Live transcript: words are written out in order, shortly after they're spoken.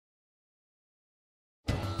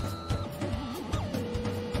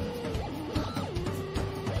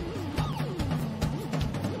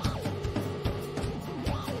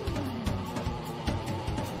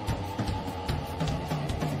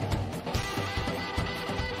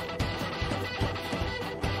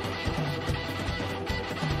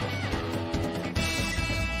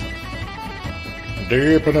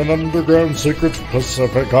Deep in an underground secret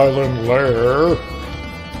Pacific Island lair,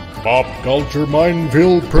 Pop Culture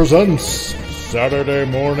Minefield presents Saturday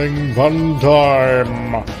Morning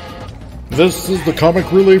Funtime. This is the Comic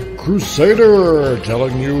Relief Crusader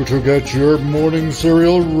telling you to get your morning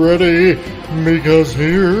cereal ready, because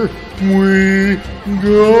here we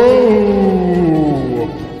go.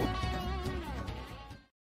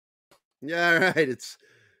 All right, it's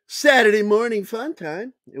Saturday Morning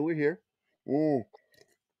Funtime, and we're here.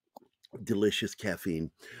 Delicious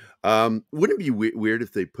caffeine. Wouldn't it be weird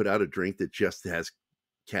if they put out a drink that just has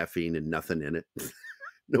caffeine and nothing in it?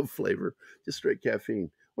 No flavor, just straight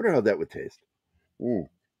caffeine. Wonder how that would taste. When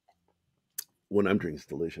I'm drinking, it's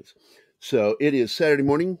delicious. So it is Saturday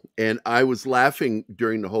morning, and I was laughing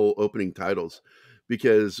during the whole opening titles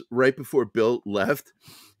because right before Bill left,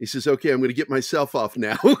 he says, "Okay, I'm going to get myself off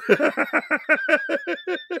now."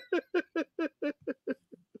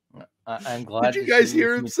 I'm glad. Did you guys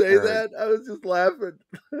hear him say that? I was just laughing.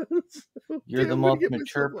 You're the most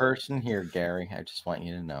mature person here, Gary. I just want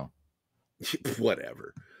you to know.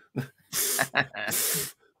 Whatever.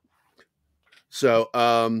 So,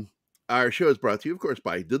 our show is brought to you, of course,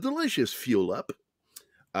 by the delicious Fuel Up.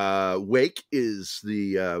 Wake is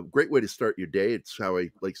the great way to start your day. It's how I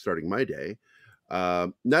like starting my day.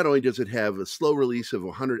 Not only does it have a slow release of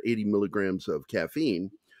 180 milligrams of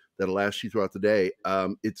caffeine that'll last you throughout the day,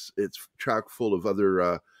 it's chock full of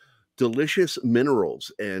other delicious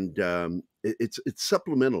minerals, and it's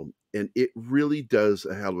supplemental, and it really does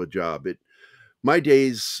a hell of a job. My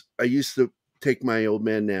days, I used to take my old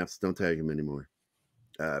man naps. Don't take them anymore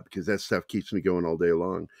because that stuff keeps me going all day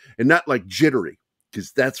long, and not like jittery,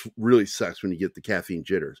 because that's really sucks when you get the caffeine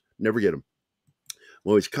jitters. Never get them. I'm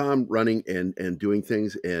always calm, running, and doing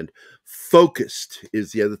things, and focused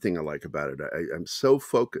is the other thing I like about it. I'm so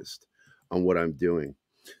focused on what I'm doing.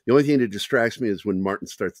 The only thing that distracts me is when Martin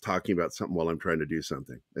starts talking about something while I'm trying to do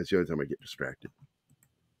something. That's the only time I get distracted.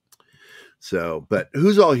 So, but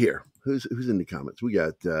who's all here? Who's in the comments? We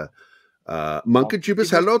got Monkajubas,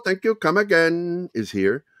 hello, thank you. Come again is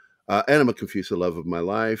here. Anima Confusa, love of my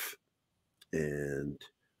life. And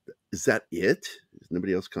is that it? Is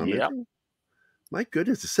nobody else commenting? Yep. My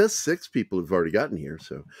goodness, it says 6 people have already gotten here.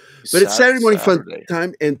 So, but it's Saturday Morning Fun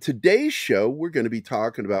Time, and today's show we're going to be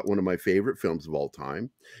talking about one of my favorite films of all time.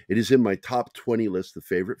 It is in my top 20 list of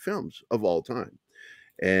favorite films of all time,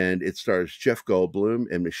 and it stars Jeff Goldblum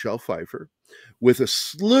and Michelle Pfeiffer, with a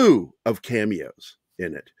slew of cameos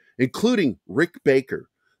in it, including Rick Baker,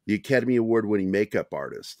 the Academy Award-winning makeup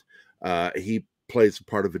artist. He plays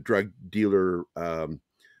part of a drug dealer. What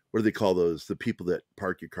do they call those? The people that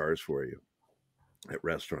park your cars for you at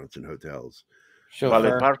restaurants and hotels.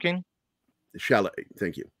 Valet parking? Chalet,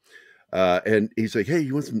 thank you. And he's like, "Hey,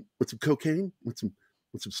 you want some cocaine? Want some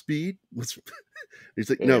speed?" He's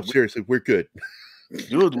like, "No, seriously, we're good."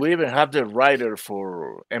 Dude, we even have the writer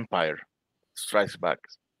for Empire Strikes Back.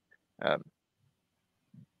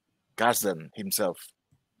 Kasdan himself.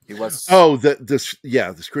 He was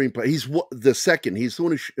the screenplay. He's the second. He's the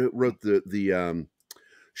one who wrote the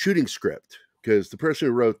shooting script, because the person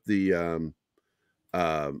who wrote the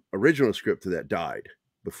original script to that died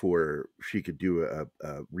before she could do a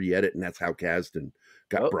re-edit, and that's how Kasdan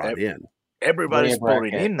got brought in. Everybody's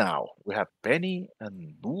pouring in now. We have Penny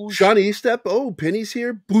and Bush. Sean Estep. Oh, Penny's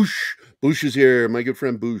here. Bush is here. My good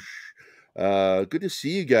friend Bush. Good to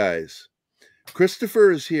see you guys.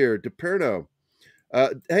 Christopher is here. DePerno.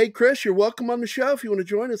 Hey, Chris, you're welcome on the show if you want to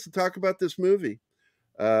join us to talk about this movie.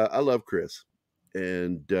 I love Chris.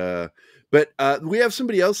 And but we have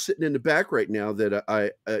somebody else sitting in the back right now that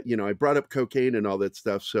I brought up cocaine and all that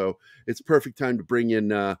stuff, so it's a perfect time to bring in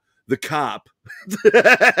the cop.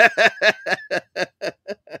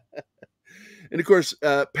 And of course,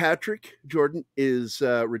 Patrick Jordan is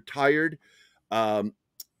retired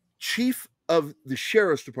chief of the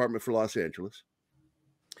sheriff's department for Los Angeles,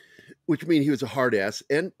 which means he was a hard ass.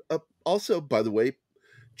 And also, by the way,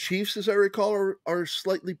 chiefs, as I recall, are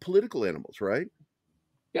slightly political animals, right?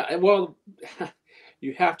 Yeah, well,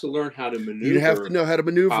 you have to learn how to maneuver. You have to know how to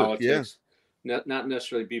maneuver politics. Yeah, not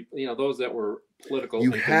necessarily be. Those that were political.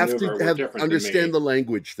 You have to understand the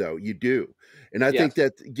language, though. You do, and I think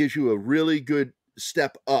that gives you a really good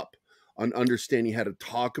step up on understanding how to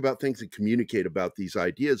talk about things and communicate about these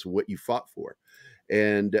ideas and what you fought for.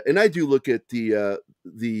 And I do look at the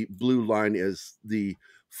blue line as the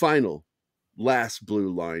last blue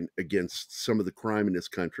line against some of the crime in this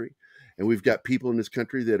country. And we've got people in this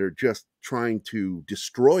country that are just trying to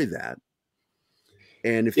destroy that.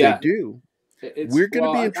 And if they do, we're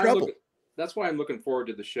going to be in trouble. That's why I'm looking forward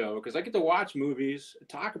to the show, because I get to watch movies,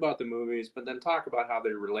 talk about the movies, but then talk about how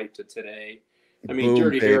they relate to today. I mean, Boom,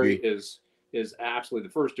 Dirty Harry baby. is absolutely,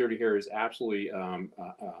 the first Dirty Harry is absolutely an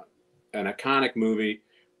iconic movie,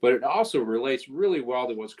 but it also relates really well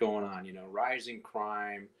to what's going on. You know, rising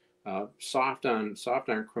crime, soft on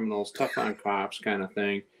criminals, tough on cops, kind of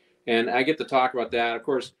thing. And I get to talk about that. Of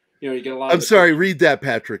course, you know, you get a lot. I'm sorry. Read that,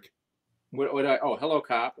 Patrick. What I? Oh, hello,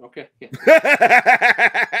 cop. Okay. Yeah.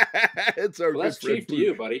 It's our Well, that's good friend chief to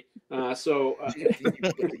you, buddy.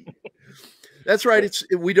 That's right.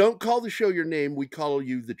 We don't call the show your name. We call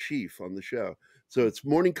you the chief on the show. So it's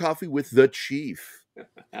Morning Coffee with the Chief.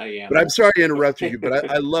 But I'm sorry I interrupted you, but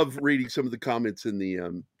I love reading some of the comments in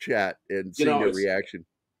the chat and seeing their reaction.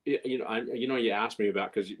 You asked me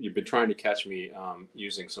about, because you've been trying to catch me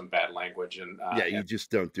using some bad language, and you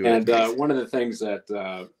just don't do it. And one of the things that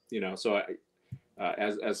so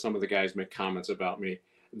as some of the guys make comments about me,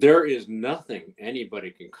 there is nothing anybody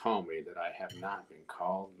can call me that I have not been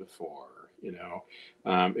called before.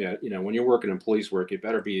 When you're working in police work, you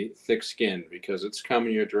better be thick-skinned, because it's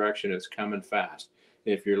coming your direction. It's coming fast.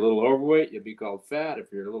 If you're a little overweight, you'll be called fat.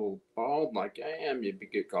 If you're a little bald, like I am, you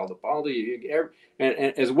get called a baldy. And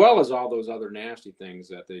as well as all those other nasty things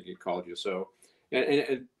that they get called you. So,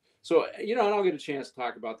 and I'll get a chance to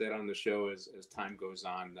talk about that on the show as time goes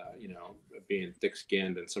on. Being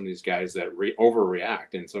thick-skinned, and some of these guys that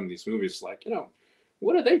overreact in some of these movies, like,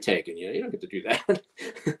 what are they taking? You don't get to do that.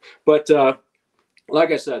 But like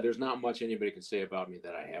I said, there's not much anybody can say about me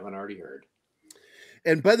that I haven't already heard.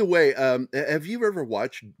 And by the way, have you ever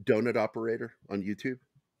watched Donut Operator on YouTube?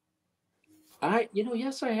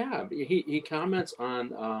 Yes, I have. He comments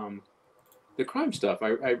on the crime stuff.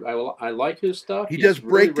 I like his stuff. He does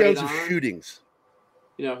breakdowns of shootings.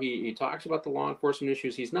 He talks about the law enforcement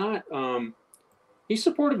issues. He's not he's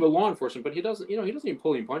supportive of law enforcement, but he doesn't even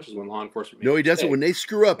pull any punches when law enforcement. No, he doesn't. When they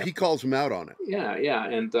screw up, he calls them out on it. Yeah,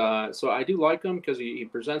 and so I do like him, because he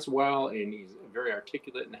presents well, and he's very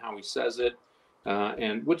articulate in how he says it.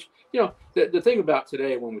 And which, the thing about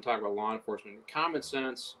today, when we talk about law enforcement, common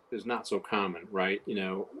sense is not so common, right?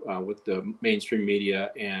 With the mainstream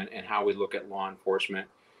media and how we look at law enforcement.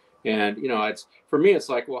 And, it's, for me, it's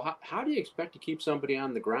like, well, how do you expect to keep somebody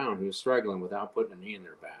on the ground who's struggling without putting a knee in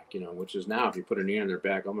their back? Which is, now if you put a knee in their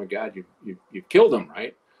back, oh my God, you've killed them,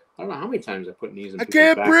 right? I don't know how many times I put knees in people's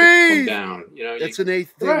backs. I can't breathe. Down. That's an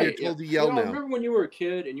eighth thing you're told to yell now. Remember when you were a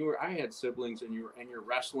kid and I had siblings, and you're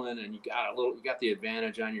wrestling, and you got the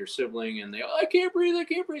advantage on your sibling, and I can't breathe.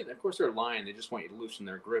 And of course they're lying. They just want you to loosen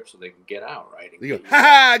their grip so they can get out, right? They go,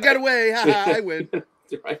 ha, I got away. Ha ha, I win.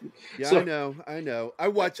 Right. Yeah, so, I know. I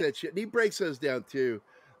watch that shit. And he breaks those down too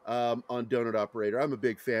on Donut Operator. I'm a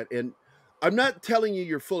big fan. And I'm not telling you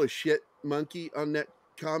you're full of shit, Monkey, on that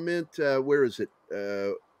comment. Where is it?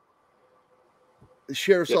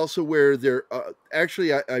 Sheriffs also, where they're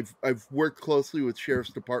actually, I've worked closely with sheriff's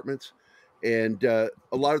departments, and a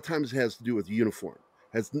lot of times it has to do with uniform.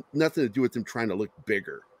 It has nothing to do with them trying to look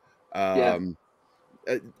bigger. No,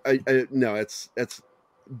 that's.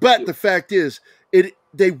 But the fact is,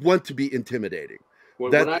 they want to be intimidating.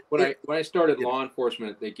 When I started law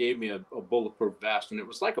enforcement, they gave me a bulletproof vest, and it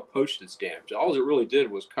was like a postage stamp. All it really did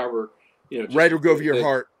was cover, right over your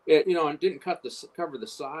heart. And didn't cover the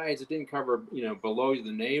sides. It didn't cover, below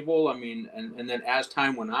the navel. I mean, and then as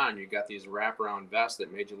time went on, you got these wraparound vests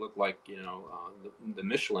that made you look like, the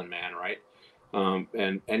Michelin Man, right?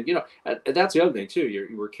 And that's the other thing too.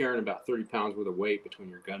 You were carrying about 30 pounds worth of weight between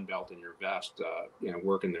your gun belt and your vest,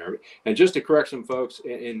 working there. And just to correct some folks,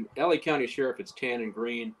 in LA County Sheriff, it's tan and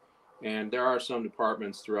green. And there are some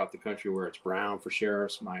departments throughout the country where it's brown for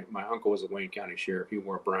sheriffs. My uncle was a Wayne County sheriff. He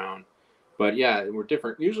wore brown. But yeah, we're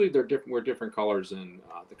different. Usually we're different colors than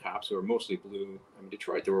the cops, who are mostly blue. I mean,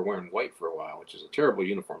 Detroit, they were wearing white for a while, which is a terrible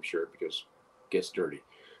uniform shirt because it gets dirty.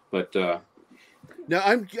 But now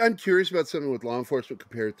I'm curious about something with law enforcement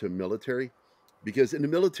compared to military, because in the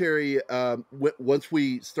military, once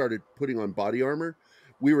we started putting on body armor,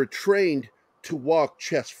 we were trained to walk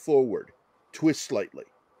chest forward, twist slightly.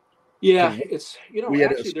 Yeah, so it's we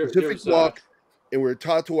had a specific walk, and we were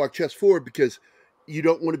taught to walk chest forward because you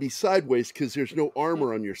don't want to be sideways because there's no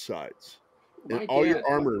armor on your sides. And all your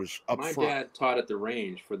armor is up front. My dad taught at the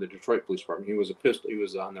range for the Detroit Police Department. He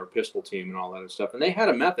was on their pistol team and all that stuff. And they had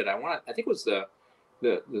a method. I think it was the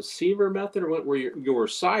Seaver method, where you were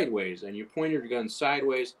sideways and you pointed your gun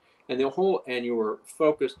sideways, and you were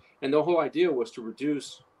focused. And the whole idea was to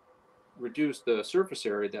reduce the surface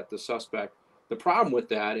area that the suspect. The problem with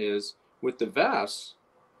that is with the vests,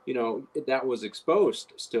 that was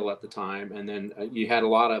exposed still at the time, and then you had a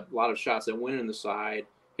lot of shots that went in the side,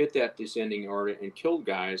 hit that descending order, and killed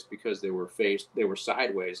guys because they were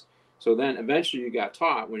sideways. So then eventually you got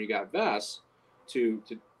taught, when you got vests, to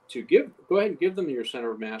to go ahead and give them your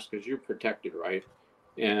center of mass because you're protected, right?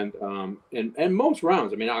 And most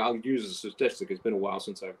rounds, I mean, I'll use a statistic. It's been a while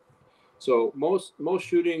since so most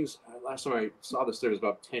shootings, last time I saw this, there was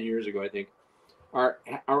about 10 years ago, I think, are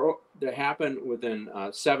that happen within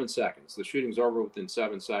 7 seconds. The shooting's over within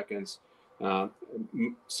 7 seconds.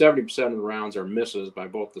 70% of the rounds are misses by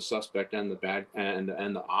both the suspect and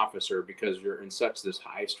the officer, because you're in such this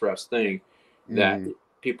high stress thing that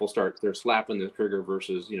people they're slapping the trigger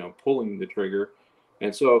versus pulling the trigger,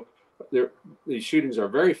 and so these shootings are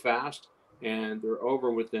very fast and they're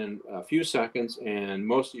over within a few seconds, and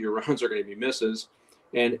most of your rounds are going to be misses,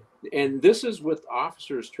 and this is with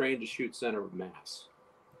officers trained to shoot center of mass.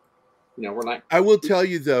 We're like, I will tell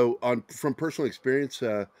you though, from personal experience,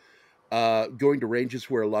 going to ranges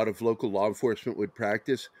where a lot of local law enforcement would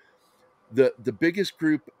practice, the biggest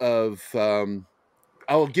group of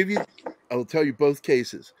I'll tell you both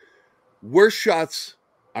cases. Worst shots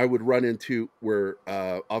I would run into were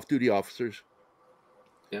off-duty officers.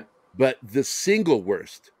 Yeah. But the single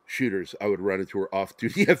worst shooters I would run into were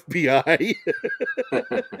off-duty FBI.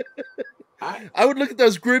 I would look at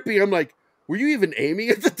those grouping. I'm like, were you even aiming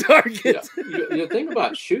at the target? The thing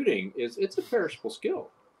about shooting is it's a perishable skill.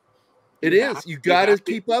 It is. You got to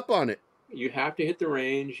keep up on it. You have to hit the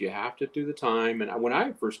range. You have to do the time. And when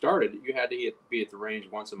I first started, you had to be at the range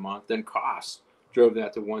once a month. Then costs drove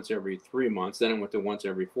that to once every 3 months. Then it went to once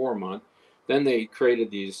every 4 months. Then they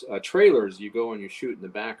created these trailers. You go and you shoot in the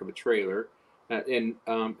back of a trailer. And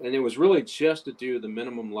it was really just to do the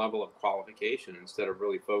minimum level of qualification instead of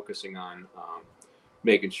really focusing on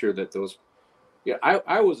making sure that those. Yeah,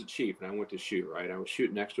 I was a chief and I went to shoot, right? I was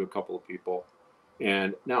shooting next to a couple of people.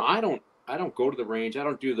 And now I don't go to the range. I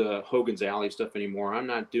don't do the Hogan's Alley stuff anymore. I'm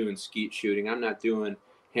not doing skeet shooting. I'm not doing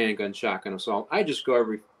handgun, shotgun assault. I just go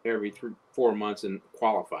every 3-4 months and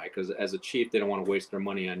qualify, because as a chief, they don't want to waste their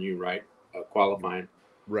money on you, right? Qualifying.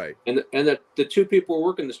 Right. And the two people who were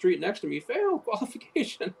working the street next to me failed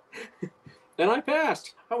qualification. And I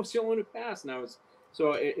passed. I was the only one who passed. And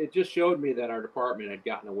so it just showed me that our department had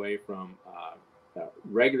gotten away from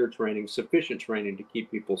regular training, sufficient training to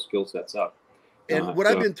keep people's skill sets up. And what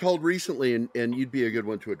I've been told recently, and you'd be a good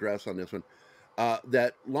one to address on this one,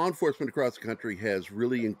 that law enforcement across the country has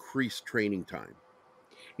really increased training time.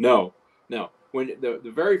 No. When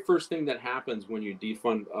the very first thing that happens when you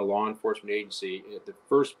defund a law enforcement agency, the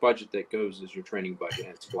first budget that goes is your training budget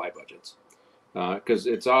and supply budgets, because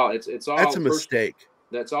it's all. That's a mistake.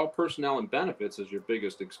 That's all personnel and benefits is your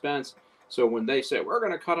biggest expense. So when they say we're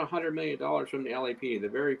going to cut $100 million from the LAP, the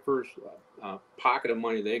very first pocket of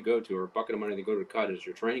money they go to, or bucket of money they go to cut, is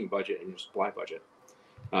your training budget and your supply budget.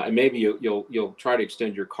 And maybe you'll try to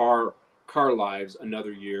extend your car lives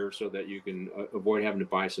another year so that you can avoid having to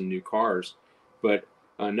buy some new cars. But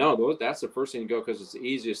no, that's the first thing to go, because it's the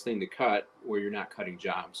easiest thing to cut where you're not cutting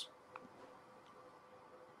jobs.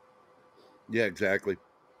 Yeah, exactly.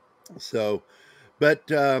 So. But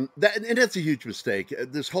that's a huge mistake.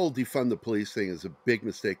 This whole defund the police thing is a big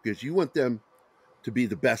mistake, because you want them to be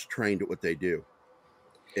the best trained at what they do.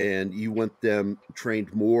 And you want them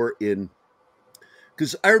trained more in,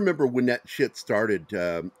 because I remember when that shit started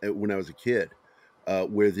when I was a kid,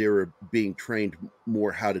 where they were being trained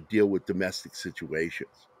more how to deal with domestic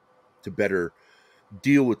situations, to better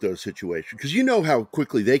deal with those situations. Because you know how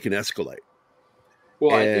quickly they can escalate.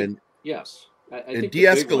 Well, I think, yes. And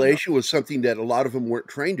de-escalation was something that a lot of them weren't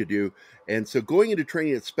trained to do. And so going into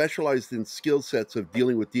training that's specialized in skill sets of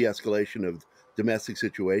dealing with de-escalation of domestic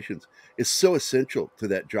situations is so essential to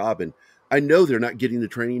that job. And I know they're not getting the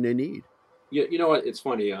training they need. Yeah, you know what? It's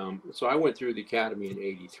funny. So I went through the academy in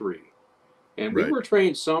 '83, and we Right. were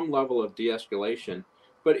trained some level of de-escalation.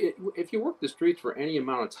 But if you work the streets for any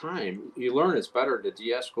amount of time, you learn it's better to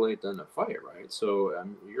de-escalate than to fight, right? So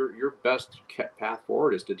your best path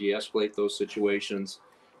forward is to de-escalate those situations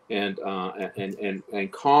and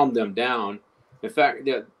calm them down. In fact,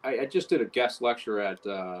 I just did a guest lecture at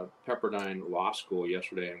Pepperdine Law School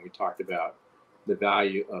yesterday, and we talked about the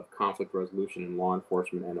value of conflict resolution in law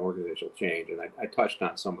enforcement and organizational change, and I touched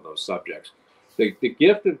on some of those subjects. The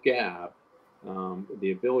gift of gab,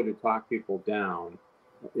 the ability to talk people down,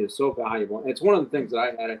 is so valuable. It's one of the things that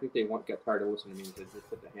I had. I think they get tired of listening to me to just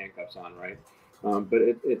put the handcuffs on, right? But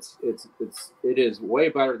it is way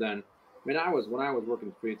better than. I mean, when I was working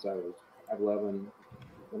the streets, I was 5'11",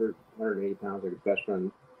 180 pounds. Like best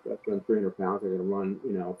friend 300 pounds. I could run,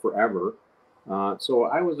 forever. So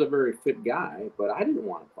I was a very fit guy, but I didn't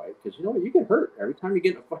want to fight, because you get hurt every time you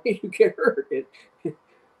get in a fight. You get hurt.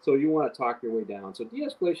 So you want to talk your way down. So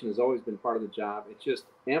de-escalation has always been part of the job. It's just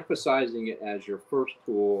emphasizing it as your first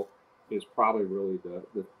tool is probably really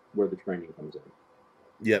where the training comes in.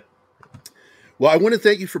 Yep. Well, I want to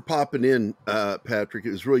thank you for popping in, Patrick.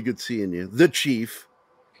 It was really good seeing you. The Chief.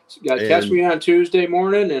 Catch me on Tuesday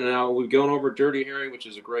morning, and we'll be going over Dirty Harry, which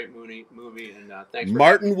is a great movie. And thanks.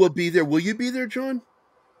 Martin will be there. Will you be there, John?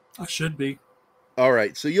 I should be. All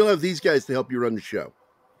right. So you'll have these guys to help you run the show.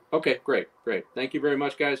 Okay, great. Thank you very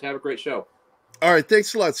much, guys. Have a great show. All right.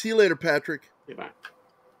 Thanks a lot. See you later, Patrick. Goodbye.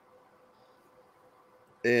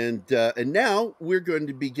 And now we're going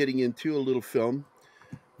to be getting into a little film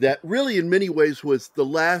that really, in many ways, was the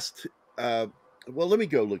last. Well, let me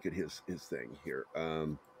go look at his thing here.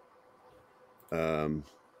 I'm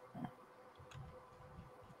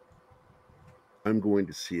going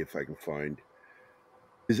to see if I can find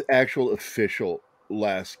his actual official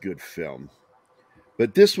last good film.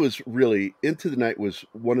 But this was really, Into the Night was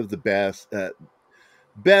one of the best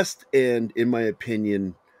and, in my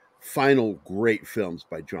opinion, final great films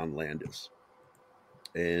by John Landis.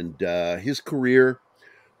 And his career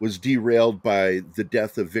was derailed by the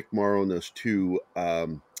death of Vic Morrow and those two,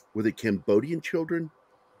 were they Cambodian children?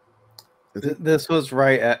 This was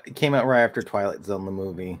it came out right after Twilight Zone the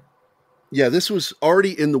movie. Yeah, this was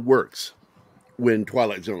already in the works when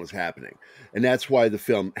Twilight Zone was happening. And that's why the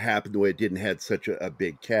film happened the way it did and had such a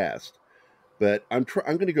big cast. But I'm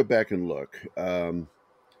going to go back and look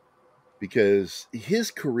because his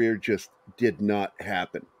career just did not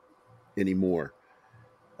happen anymore.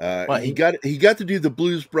 He got to do the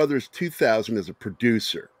Blues Brothers 2000 as a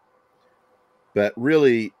producer. But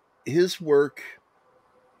really, his work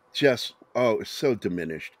just, it's so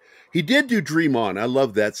diminished. He did do Dream On. I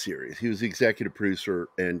love that series. He was the executive producer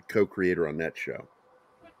and co-creator on that show.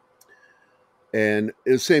 And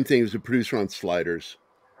it was the same thing. He was a producer on Sliders.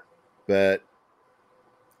 But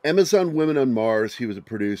Amazon Women on Mars, he was a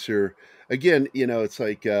producer. Again, it's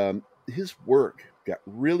like his work got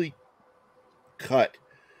really cut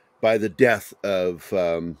by the death of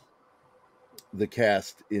the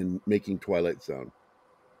cast in making Twilight Zone.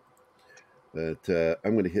 But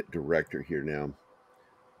I'm going to hit director here now.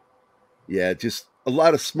 Yeah, just a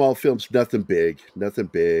lot of small films, nothing big.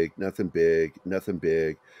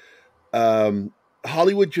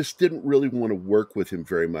 Hollywood just didn't really want to work with him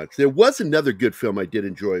very much. There was another good film I did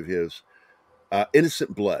enjoy of his,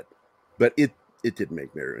 Innocent Blood, but it didn't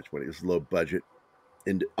make very much money. It was low budget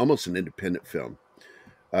and almost an independent film.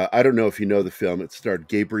 I don't know if you know the film. It starred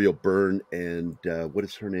Gabriel Byrne and what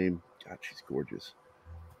is her name? God, she's gorgeous.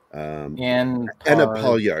 Anna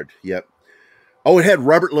Pagliard. Yep. Oh, it had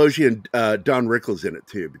Robert Loggia and Don Rickles in it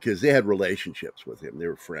too, because they had relationships with him. They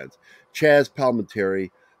were friends. Chaz Palminteri,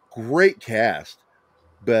 great cast,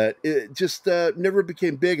 but it just never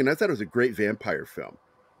became big. And I thought it was a great vampire film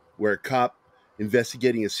where a cop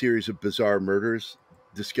investigating a series of bizarre murders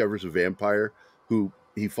discovers a vampire who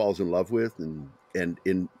he falls in love with, and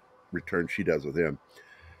in return, she does with him.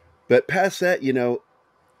 But past that,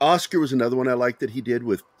 Oscar was another one I liked that he did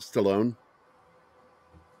with Stallone.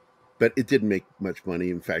 But it didn't make much money.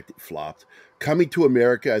 In fact, it flopped. Coming to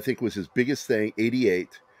America, I think, was his biggest thing,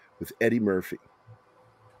 88, with Eddie Murphy.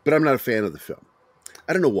 But I'm not a fan of the film.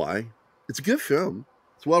 I don't know why. It's a good film.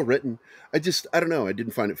 It's well written. I don't know. I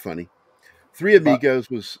didn't find it funny. Three Amigos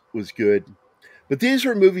was good. But these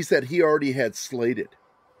are movies that he already had slated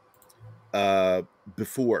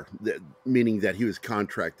before, meaning that he was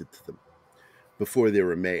contracted to them before they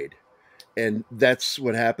were made. And that's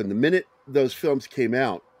what happened. The minute those films came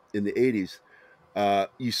out, in the 80s,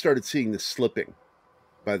 you started seeing the slipping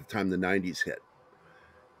by the time the 90s hit.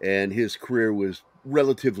 And his career was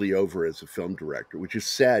relatively over as a film director, which is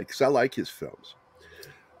sad because I like his films.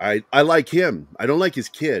 I like him. I don't like his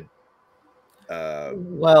kid.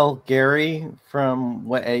 Well, Gary, from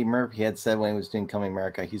what Eddie Murphy had said when he was doing Coming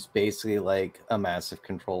America, he's basically like a massive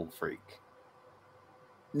control freak.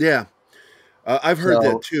 Yeah. I've heard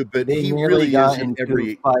that too, but he really got into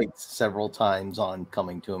every fights several times on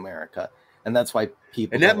Coming to America, and that's why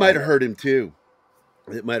people. And that might have hurt him too.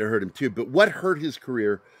 It might have hurt him too. But what hurt his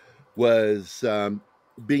career was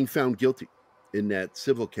being found guilty in that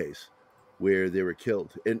civil case where they were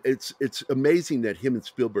killed. And it's amazing that him and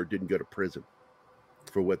Spielberg didn't go to prison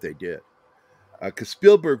for what they did, because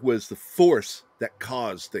Spielberg was the force that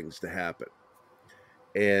caused things to happen,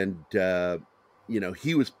 and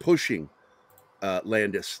he was pushing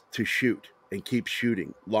Landis to shoot and keep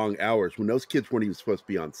shooting long hours when those kids weren't even supposed to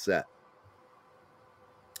be on set.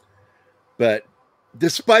 But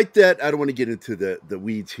despite that, I don't want to get into the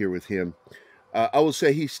weeds here with him. I will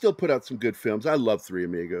say he still put out some good films. I love Three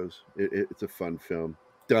Amigos. It's a fun film.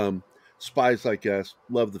 Dumb. Spies Like Us.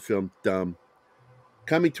 Love the film. Dumb.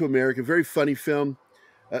 Coming to America. Very funny film.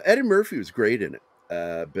 Eddie Murphy was great in it.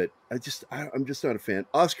 But I'm just not a fan.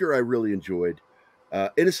 Oscar I really enjoyed.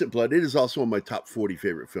 Innocent Blood. It is also on my top 40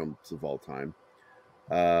 favorite films of all time,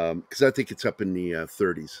 because I think it's up in the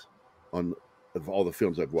 30s of all the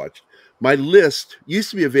films I've watched. My list used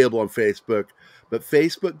to be available on Facebook, but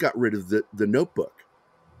Facebook got rid of the notebook.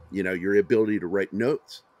 Your ability to write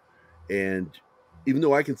notes, and even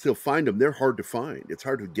though I can still find them, they're hard to find. It's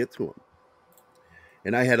hard to get to them.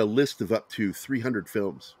 And I had a list of up to 300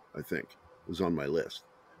 films, I think, was on my list.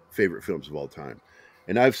 Favorite films of all time.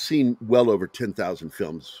 And I've seen well over 10,000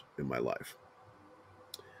 films in my life.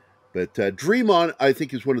 But Dream On, I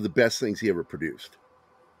think, is one of the best things he ever produced.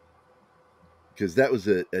 Because that was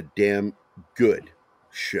a damn good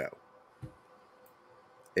show.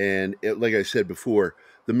 And like I said before,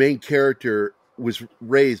 the main character was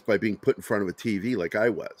raised by being put in front of a TV like I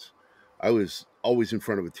was. I was always in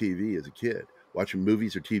front of a TV as a kid, watching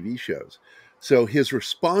movies or TV shows. So his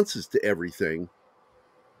responses to everything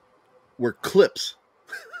were clips.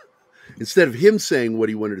 Instead of him saying what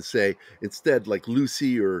he wanted to say, instead, like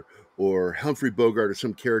Lucy or Humphrey Bogart or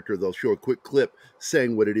some character, they'll show a quick clip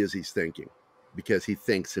saying what it is he's thinking, because he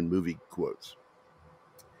thinks in movie quotes.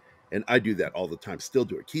 And I do that all the time, still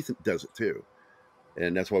do it. Keith does it too.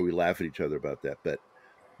 And that's why we laugh at each other about that. But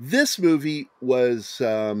this movie was,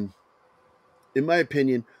 in my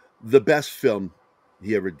opinion, the best film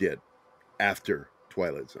he ever did after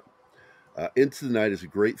Twilight Zone. Into the Night is a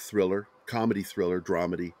great thriller, comedy thriller,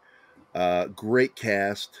 dramedy. Great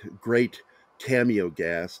cast, great cameo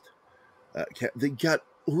cast. They got,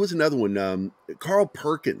 who was another one? Carl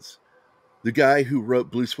Perkins, the guy who wrote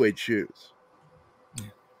Blue Suede Shoes,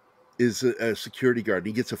 is a security guard.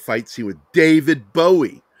 He gets a fight scene with David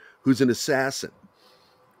Bowie, who's an assassin.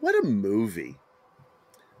 What a movie.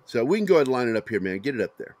 So we can go ahead and line it up here, man. Get it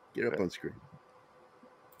up there. Get it up on screen.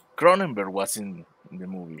 Cronenberg was in the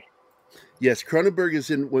movie. Yes, Cronenberg is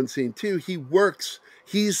in one scene too. He's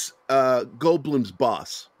Goldblum's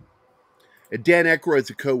boss. And Dan Aykroyd's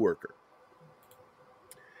a co-worker.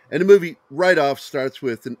 And the movie right off starts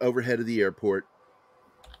with an overhead of the airport,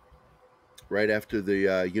 right after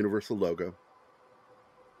the Universal logo.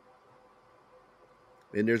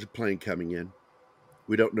 And there's a plane coming in.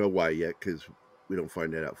 We don't know why yet, because we don't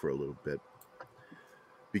find that out for a little bit.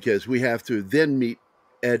 Because we have to then meet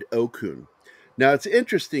Ed Okun. Now, it's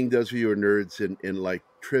interesting, those of you who are nerds in like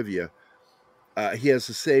trivia, he has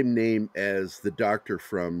the same name as the doctor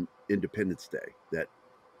from Independence Day that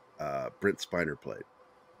Brent Spiner played.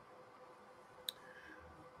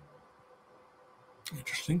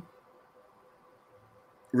 Interesting.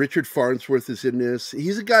 Richard Farnsworth is in this.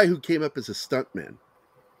 He's a guy who came up as a stuntman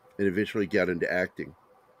and eventually got into acting.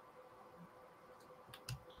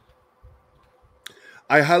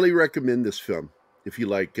 I highly recommend this film if you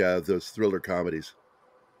like those thriller comedies.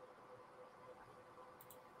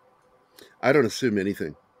 I don't assume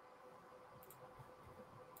anything.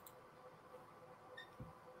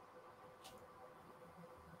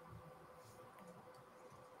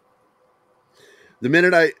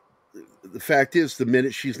 The fact is, the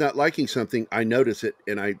minute she's not liking something, I notice it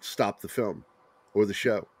and I stop the film or the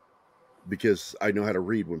show, because I know how to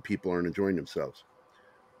read when people aren't enjoying themselves.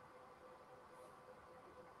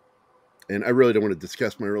 And I really don't want to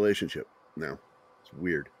discuss my relationship now. It's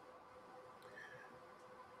weird.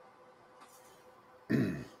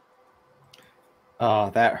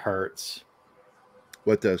 Oh, that hurts.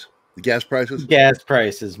 What does? The gas prices? Gas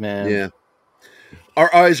prices, man. Yeah.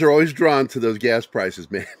 Our eyes are always drawn to those gas prices,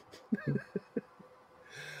 man.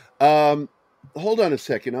 Hold on a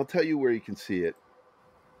second. I'll tell you where you can see it.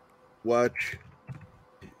 Watch.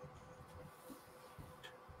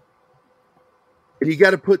 And you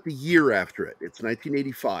got to put the year after it. It's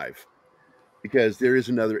 1985, because there is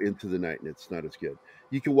another Into the Night, and it's not as good.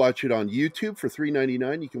 You can watch it on YouTube for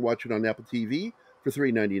 $3.99. You can watch it on Apple TV for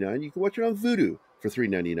 $3.99. You can watch it on Vudu for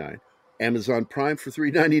 $3.99. Amazon Prime for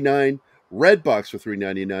 $3.99. Redbox for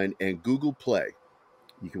 $3.99, and Google Play.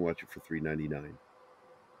 You can watch it for $3.99.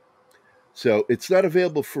 So it's not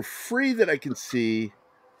available for free that I can see,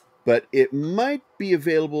 but it might be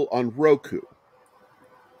available on Roku.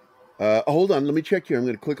 Hold on, let me check here. I'm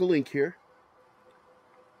going to click a link here.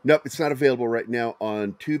 Nope, it's not available right now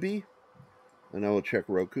on Tubi. And I will check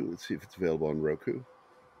Roku. Let's see if it's available on Roku.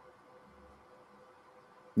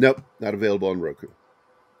 Nope, not available on Roku.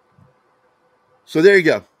 So there you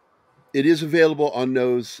go. It is available on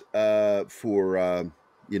those for,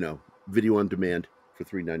 video on demand for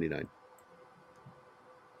 $3.99.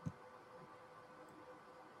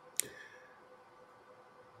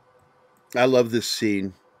 I love this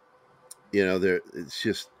scene. It's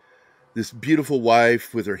just this beautiful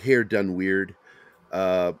wife with her hair done weird.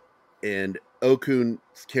 And Okun's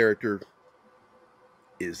character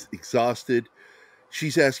is exhausted.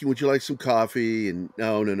 she's asking, would you like some coffee? And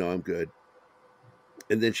no, I'm good.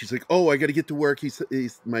 And then she's like, oh, I got to get to work. He's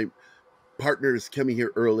my partner is coming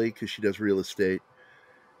here early because she does real estate.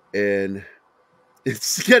 And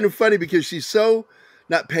it's kind of funny because she's so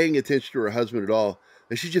not paying attention to her husband at all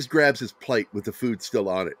that she just grabs his plate with the food still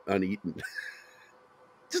on it, uneaten.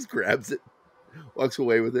 Just grabs it, walks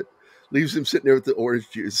away with it, leaves him sitting there with the orange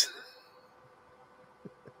juice.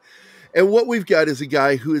 And what we've got is a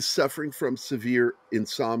guy who is suffering from severe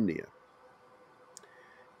insomnia.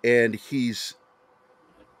 And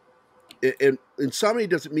and insomnia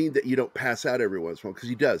doesn't mean that you don't pass out every once in a while, because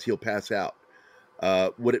he does. He'll pass out.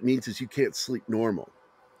 What it means is you can't sleep normal.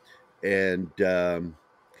 And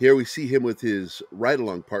here we see him with his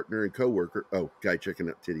ride-along partner and co-worker. Oh, guy checking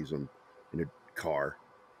out titties in a car.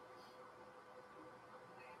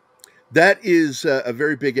 That is a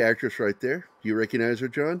very big actress right there. Do you recognize her,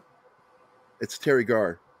 John? It's Terry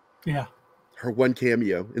Garr. Yeah. Her one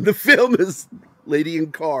cameo in the film is Lady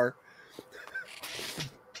in Car.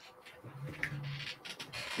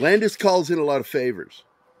 Landis calls in a lot of favors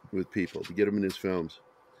with people to get them in his films.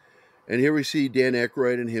 And here we see Dan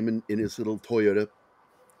Aykroyd and him in his little Toyota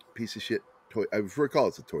piece of shit. I recall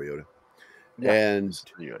it's a Toyota. Yeah, and it's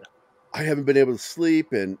Toyota. I haven't been able to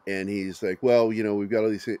sleep. And he's like, well, we've got all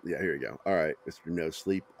these things. Yeah, here you go. All right, Mr. No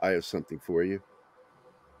Sleep. I have something for you.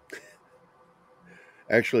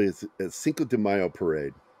 Actually, it's a Cinco de Mayo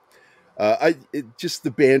parade. Just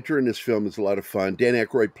the banter in this film is a lot of fun. Dan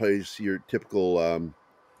Aykroyd plays your typical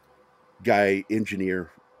guy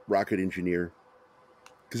engineer, rocket engineer,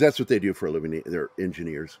 because that's what they do for a living. They're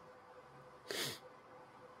engineers.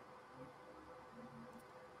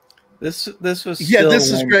 This was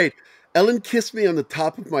this is great. Ellen kissed me on the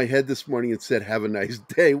top of my head this morning and said, "Have a nice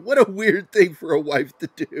day." What a weird thing for a wife to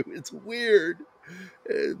do. It's weird,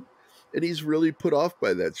 and he's really put off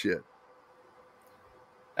by that shit.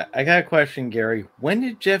 I got a question, Gary. When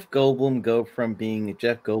did Jeff Goldblum go from being a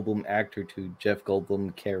Jeff Goldblum actor to Jeff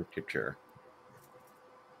Goldblum caricature?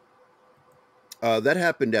 That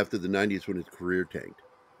happened after the 90s when his career tanked.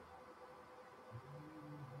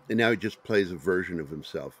 And now he just plays a version of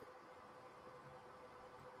himself.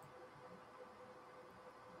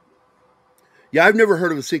 Yeah, I've never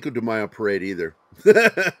heard of a Cinco de Mayo parade either.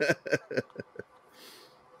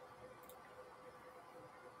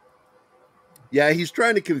 Yeah, he's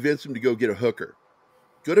trying to convince him to go get a hooker.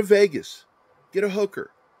 Go to Vegas. Get a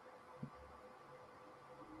hooker.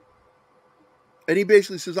 And he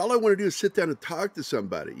basically says, all I want to do is sit down and talk to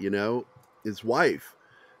somebody, his wife.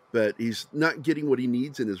 But he's not getting what he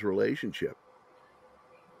needs in his relationship.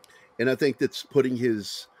 And I think that's putting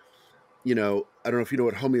his, I don't know if you know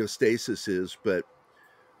what homeostasis is, but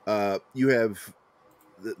you have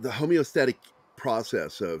the homeostatic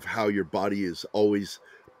process of how your body is always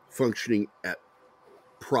functioning at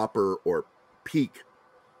proper or peak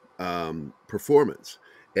performance.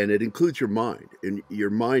 And it includes your mind. And your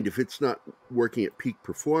mind, if it's not working at peak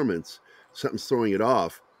performance, something's throwing it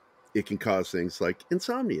off, it can cause things like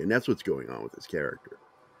insomnia. And that's what's going on with this character.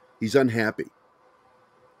 He's unhappy.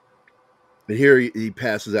 And here he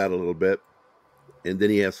passes out a little bit. And then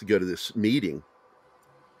he has to go to this meeting.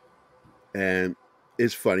 And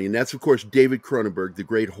it's funny. And that's, of course, David Cronenberg, the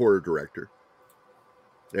great horror director.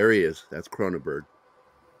 There he is. That's Cronenberg.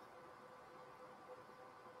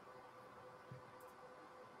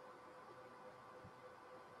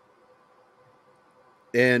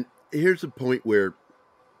 And here's a point where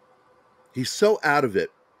he's so out of it.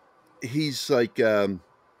 He's like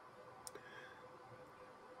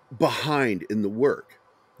behind in the work.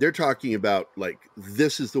 They're talking about like,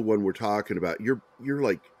 this is the one we're talking about. You're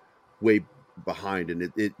like way behind,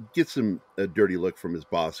 and it gets him a dirty look from his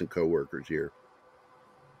boss and coworkers here.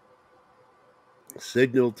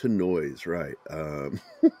 Signal to noise, right?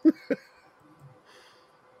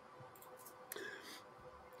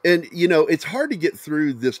 And, it's hard to get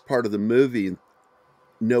through this part of the movie and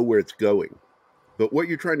know where it's going. But what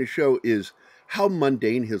you're trying to show is how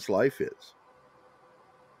mundane his life is.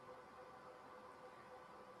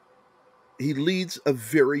 He leads a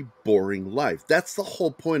very boring life. That's the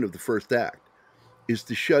whole point of the first act, is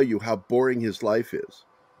to show you how boring his life is.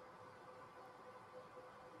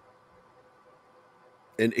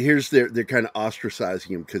 And here's they're kind of ostracizing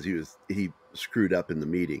him because he screwed up in the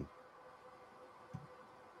meeting.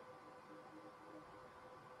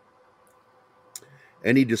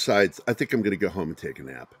 And he decides, I think I'm going to go home and take a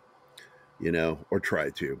nap, or try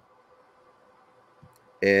to.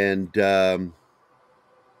 And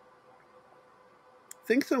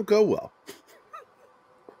things don't go well.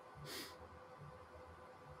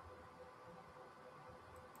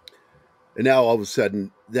 And now all of a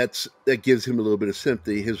sudden, that gives him a little bit of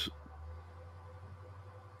sympathy.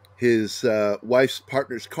 His wife's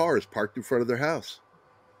partner's car is parked in front of their house.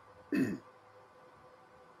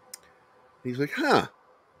 He's like, huh,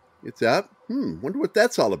 it's out? Wonder what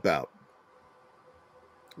that's all about.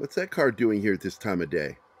 What's that car doing here at this time of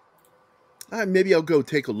day? Maybe I'll go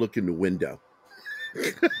take a look in the window.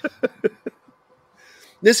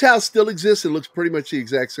 This house still exists and looks pretty much the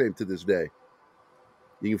exact same to this day.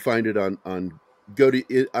 You can find it on go to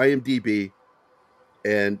IMDb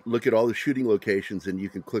and look at all the shooting locations, and you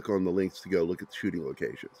can click on the links to go look at the shooting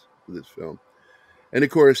locations for this film. And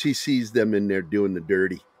of course, he sees them in there doing the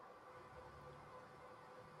dirty.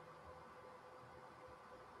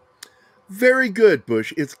 Very good,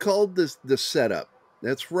 Bush. It's called the setup.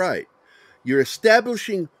 That's right. You're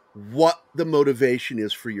establishing what the motivation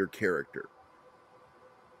is for your character.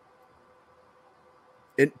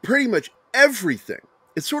 And pretty much everything.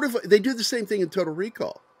 It's sort of, they do the same thing in Total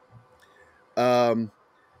Recall.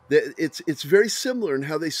 It's very similar in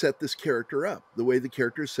how they set this character up, the way the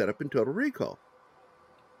character is set up in Total Recall.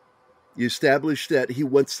 You establish that he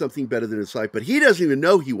wants something better than his life, but he doesn't even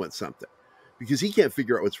know he wants something because he can't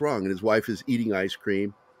figure out what's wrong. And his wife is eating ice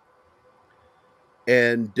cream.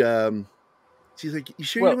 And she's like, you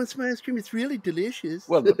sure you don't want some ice cream? It's really delicious.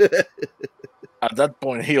 Well, at that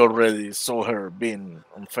point, he already saw her being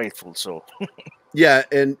unfaithful, so... Yeah,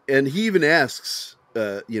 and he even asks,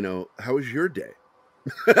 how was your day?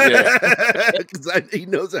 Because he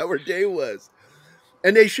knows how her day was.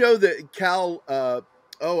 And they show that Cal,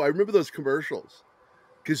 I remember those commercials.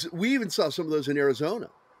 Because we even saw some of those in Arizona.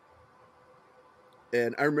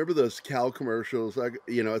 And I remember those Cal commercials. Like,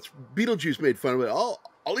 it's Beetlejuice made fun of it. I'll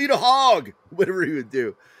eat a hog, whatever he would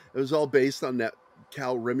do. It was all based on that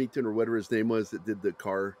Cal Remington or whatever his name was that did the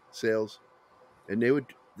car sales. And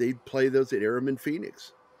they'd play those at Airman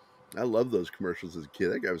Phoenix. I loved those commercials as a kid.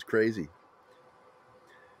 That guy was crazy.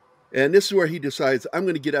 And this is where he decides, I'm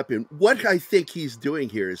going to get up. And what I think he's doing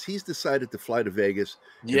here is he's decided to fly to Vegas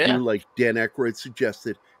and do like Dan Aykroyd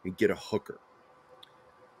suggested and get a hooker.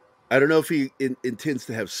 I don't know if he intends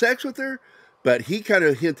to have sex with her, but he kind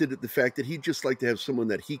of hinted at the fact that he'd just like to have someone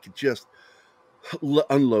that he could just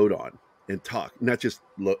unload on and talk, not just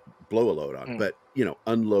blow a load on, but,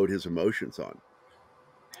 unload his emotions on.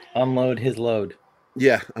 Unload his load.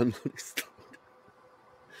 Yeah, unload his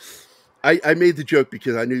load. I made the joke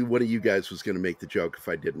because I knew one of you guys was going to make the joke if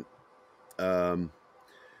I didn't. And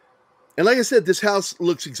like I said, this house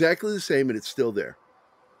looks exactly the same and it's still there.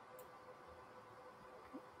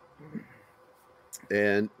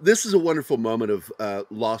 And this is a wonderful moment of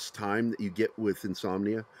lost time that you get with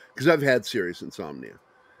insomnia. Because I've had serious insomnia.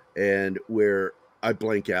 And where I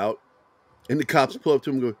blank out. And the cops pull up to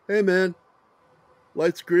him and go, hey, man,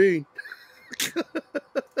 light's green.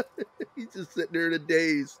 He's just sitting there in a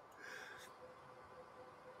daze.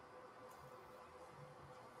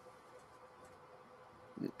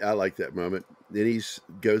 I like that moment. Then he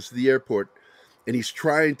goes to the airport and he's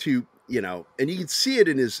trying to, and you can see it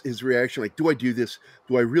in his reaction. Like, do I do this?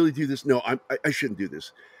 Do I really do this? No, I shouldn't do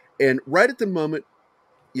this. And right at the moment,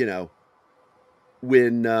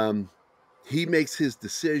 when he makes his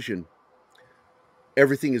decision,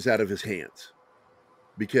 everything is out of his hands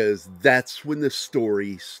because that's when the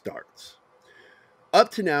story starts.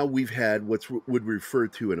 Up to now, we've had what would refer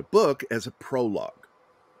to in a book as a prologue.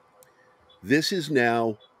 This is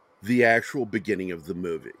now the actual beginning of the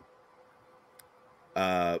movie.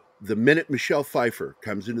 The minute Michelle Pfeiffer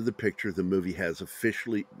comes into the picture, the movie has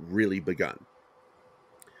officially really begun.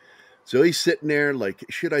 So he's sitting there like,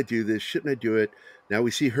 should I do this? Shouldn't I do it? Now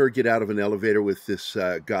we see her get out of an elevator with this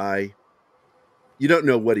guy. You don't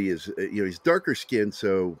know what he is. He's darker skinned,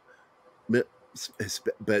 so...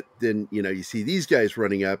 But then, you see these guys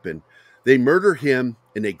running up and they murder him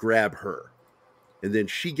and they grab her. And then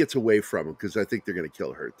she gets away from him because I think they're going to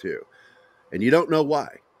kill her too. And you don't know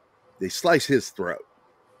why. They slice his throat.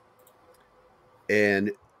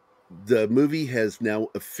 And the movie has now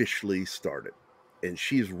officially started. And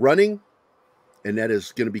she's running. And that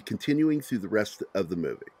is going to be continuing through the rest of the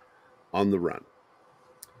movie. On the run.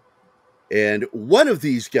 And one of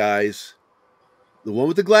these guys, the one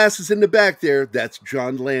with the glasses in the back there, that's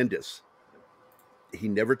John Landis. He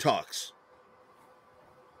never talks.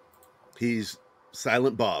 He's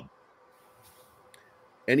Silent Bob.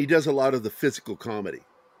 And he does a lot of the physical comedy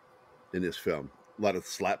in this film. A lot of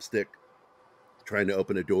slapstick, trying to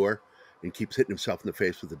open a door and keeps hitting himself in the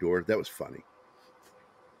face with the door. That was funny.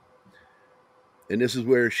 And this is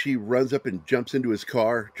where she runs up and jumps into his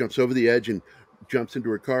car, jumps over the edge and jumps into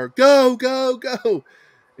her car. Go, go, go.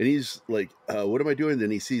 And he's like, what am I doing?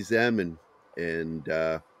 Then he sees them and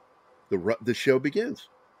the show begins.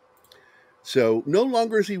 So no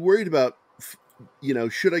longer is he worried about,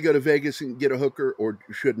 should I go to Vegas and get a hooker or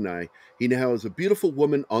shouldn't I? He now has a beautiful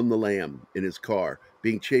woman on the lam in his car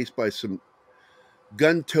being chased by some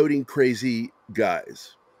gun-toting crazy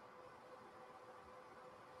guys.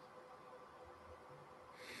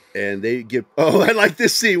 And they get, I like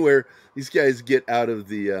this scene where these guys get out of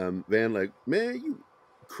the van like, man, you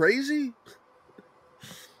crazy?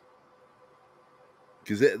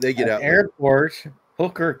 Because they get out. Airport,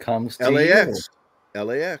 hooker comes to LAX.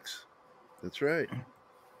 LAX. That's right.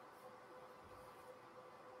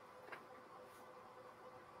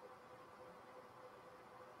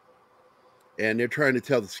 And they're trying to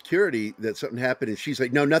tell the security that something happened. And she's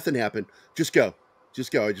like, no, nothing happened. Just go.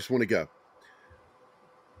 Just go. I just want to go.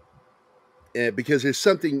 And because there's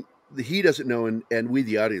something that he doesn't know and we,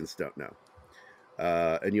 the audience, don't know.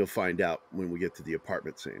 And you'll find out when we get to the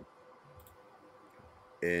apartment scene.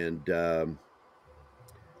 And I'll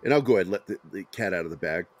go ahead and let the cat out of the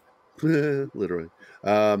bag. Literally.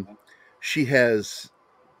 She has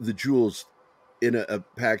the jewels in a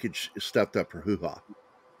package stuffed up her hoo-ha.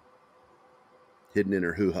 Hidden in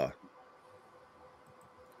her hoo-ha.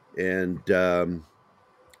 And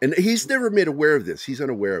he's never made aware of this. He's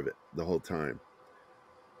unaware of it the whole time.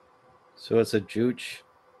 So it's a jooch.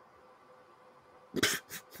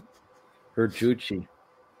 Her joochie.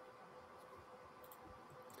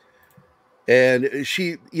 And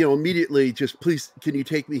she, immediately just, please, can you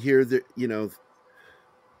take me here?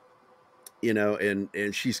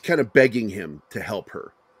 And she's kind of begging him to help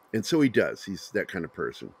her. And so he does. He's that kind of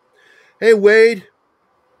person. Hey, Wade.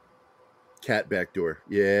 Cat back door.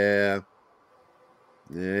 Yeah.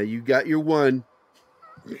 Yeah, you got your one.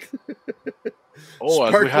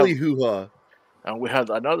 Sparkly hoo-ha. And we had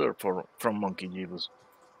another from Monkey Jeebus.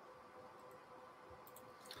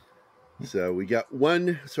 So we got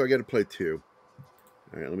one. So I got to play two.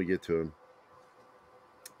 All right, let me get to him.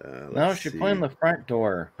 No, she's playing the front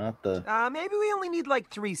door, not the... Maybe we only need like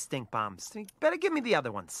 3 stink bombs. You better give me the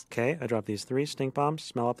other ones. Okay, I drop these 3 stink bombs,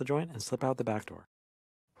 smell out the joint, and slip out the back door.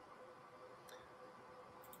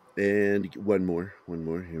 And one more.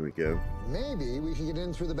 Here we go. Maybe we should get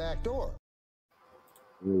in through the back door.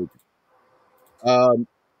 So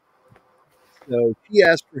she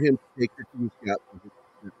asked for him to take her to his yacht.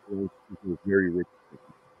 He was very rich,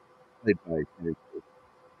 played by Harry,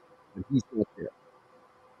 and he's not there.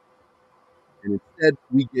 And instead,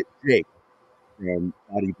 we get Jake from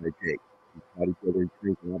Body by Jake. He's bodybuilder and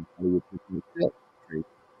trains a lot of Hollywood people still.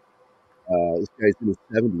 This guy's in his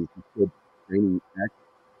 70s. He's still training actors.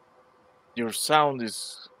 Your sound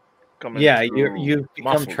is coming. Yeah, you've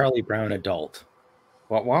become muffled. Charlie Brown adult.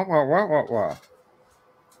 What?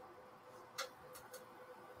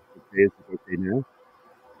 Okay, is it okay now?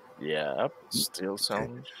 Yeah, still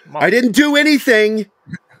sounds. I didn't do anything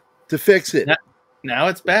to fix it. Now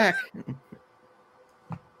it's back.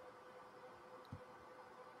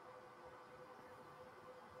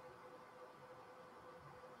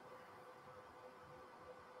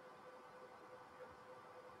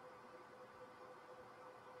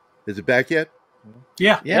 Is it back yet?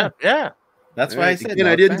 Yeah. That's why I said. Again,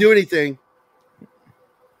 I didn't do anything.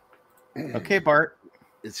 Okay, Bart.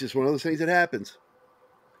 It's just one of those things that happens.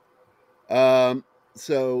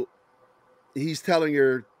 So he's telling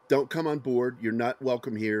her, don't come on board. You're not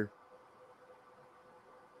welcome here.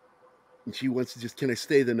 And she wants to just, can I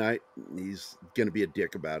stay the night? And he's going to be a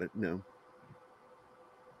dick about it. No.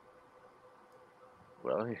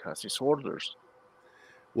 Well, he has his orders.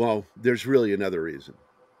 Well, there's really another reason.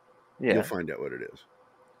 Yeah. You'll find out what it is.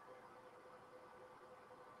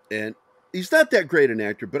 And he's not that great an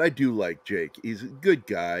actor, but I do like Jake. He's a good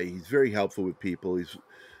guy. He's very helpful with people. He's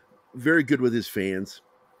very good with his fans.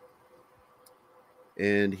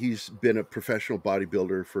 And he's been a professional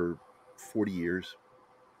bodybuilder for 40 years.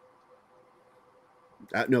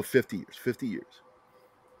 No, 50 years. 50 years.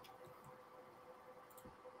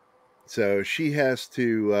 So she has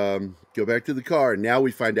to go back to the car. And now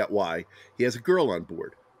we find out why. He has a girl on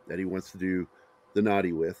board that he wants to do the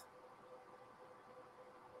naughty with.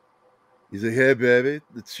 He's like, hey, baby,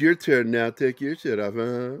 it's your turn now. Take your shit off.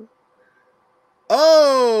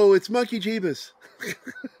 Oh, it's Monkey Jeebus.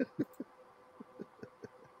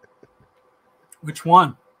 Which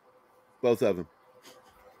one? Both of them.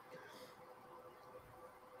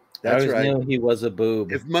 I That's always right. knew he was a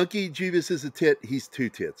boob. If Monkey Jeebus is a tit, he's 2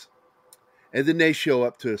 tits. And then they show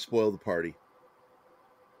up to spoil the party.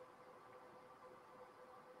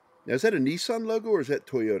 Now, is that a Nissan logo or is that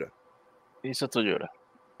Toyota? It's a Toyota.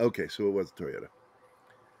 Okay, so it was Toyota.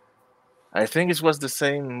 I think it was the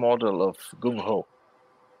same model of Gung Ho.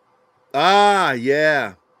 Ah,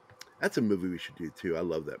 yeah. That's a movie we should do too. I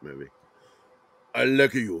love that movie. I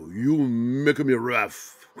like you. You make me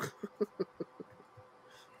rough.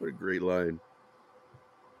 What a great line.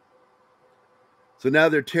 So now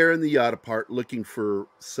they're tearing the yacht apart looking for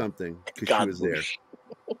something because she was there.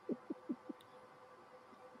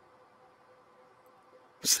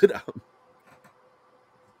 Sit down.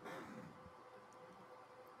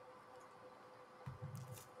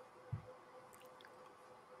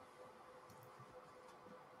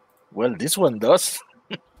 Well, this one does.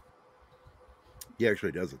 He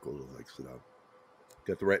actually does look a little like Saddam.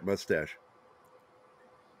 Got the right mustache.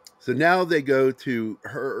 So now they go to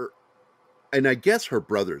her, and I guess her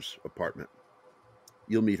brother's apartment.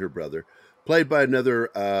 You'll meet her brother, played by another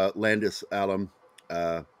Landis alum.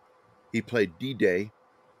 He played D-Day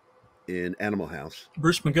in Animal House.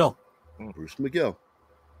 Bruce McGill. Bruce McGill.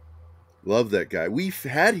 Love that guy. We've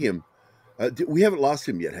had him. We haven't lost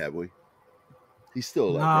him yet, have we? He's still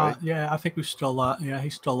alive, right? Yeah, I think we're still alive. Yeah,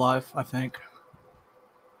 he's still alive, I think.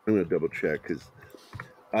 I'm going to double check because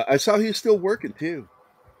I saw he's still working too.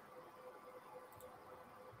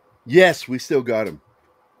 Yes, we still got him.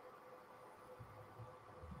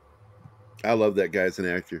 I love that guy as an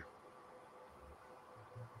actor.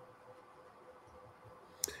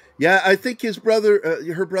 Yeah, I think his brother,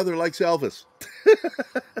 her brother, likes Elvis.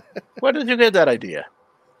 Where did you get that idea?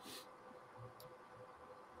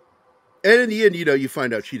 And in the end, you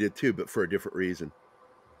find out she did too, but for a different reason.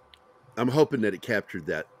 I'm hoping that it captured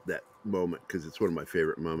that moment because it's one of my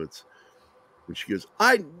favorite moments when she goes,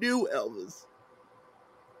 "I knew Elvis."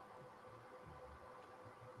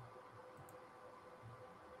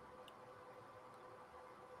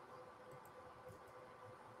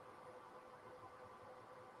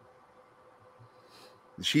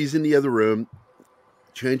 She's in the other room,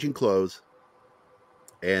 changing clothes,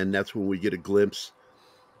 and that's when we get a glimpse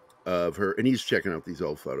of her. And he's checking out these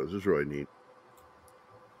old photos. It's really neat.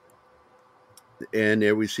 And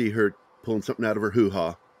there we see her pulling something out of her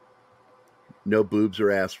hoo-ha. No boobs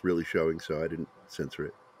or ass really showing, so I didn't censor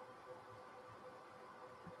it.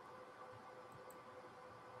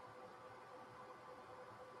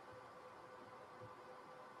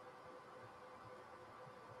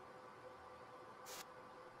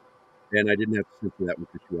 And I didn't have to censor that one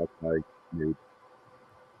because she walked by nude.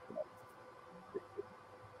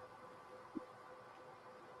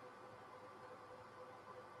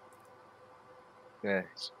 Yeah,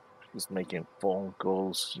 he's making phone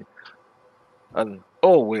calls. And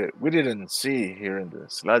we didn't see here in the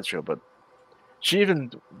slideshow, but she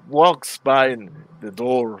even walks by the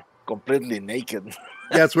door completely naked.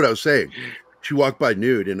 That's what I was saying. She walked by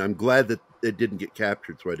nude, and I'm glad that it didn't get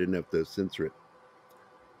captured, so I didn't have to censor it.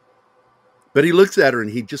 But he looks at her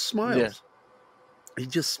and he just smiles. Yeah. He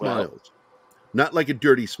just smiles. Well, not like a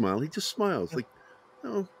dirty smile. He just smiles. Like,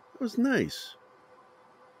 oh, that was nice.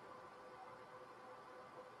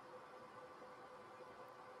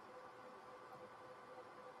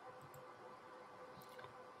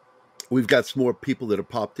 We've got some more people that have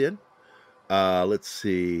popped in. Let's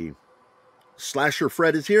see. Slasher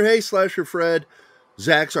Fred is here. Hey, Slasher Fred.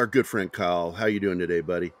 Zach's our good friend Kyle. How you doing today,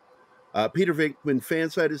 buddy? Peter Vinkman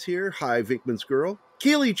Fanside is here. Hi, Vinkman's girl.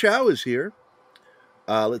 Keely Chow is here.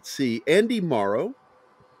 Let's see. Andy Morrow.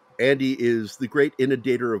 Andy is the great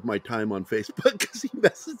inundator of my time on Facebook because he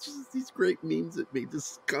messages these great memes at me.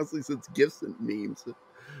 Just constantly sends gifts and memes.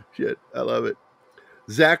 Shit, I love it.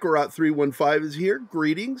 Zacharat315 is here.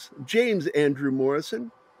 Greetings. James Andrew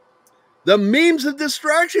Morrison. The Memes of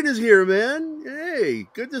Distraction is here, man. Hey,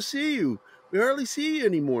 good to see you. We hardly see you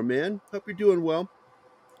anymore, man. Hope you're doing well.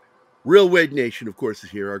 Real Wade Nation, of course, is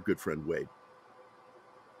here. Our good friend Wade.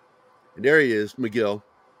 And there he is, McGill.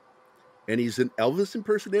 And he's an Elvis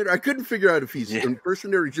impersonator. I couldn't figure out if he's an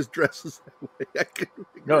impersonator or he just dresses that way. I couldn't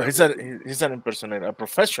figure out. He's an impersonator, a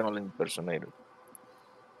professional impersonator.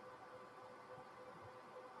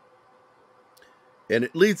 And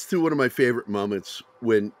it leads to one of my favorite moments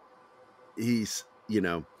when he's,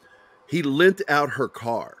 he lent out her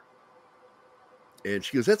car. And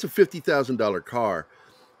she goes, "That's a $50,000 car."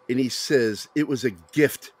 And he says, "It was a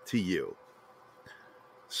gift to you."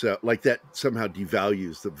 So, like, that somehow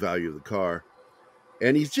devalues the value of the car.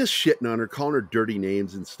 And he's just shitting on her, calling her dirty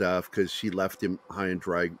names and stuff because she left him high and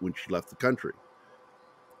dry when she left the country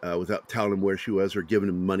without telling him where she was or giving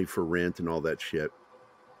him money for rent and all that shit.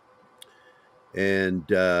 And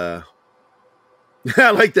I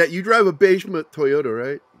like that. You drive a basement Toyota,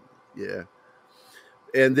 right? Yeah.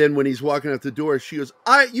 And then when he's walking out the door, she goes,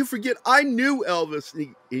 "You forget, I knew Elvis."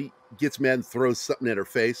 And he gets mad and throws something at her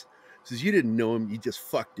face. Says, "You didn't know him, you just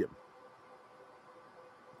fucked him."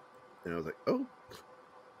 And I was like, oh,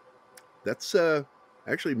 that's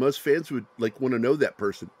Actually, most fans would like want to know that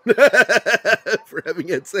person for having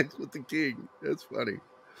had sex with the king. That's funny.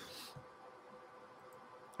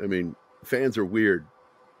 I mean, fans are weird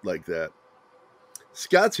like that.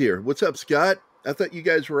 Scott's here. What's up, Scott? I thought you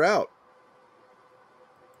guys were out.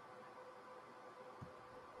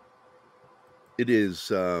 It is,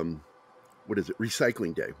 what is it?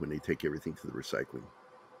 Recycling day when they take everything to the recycling.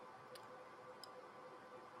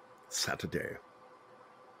 Saturday.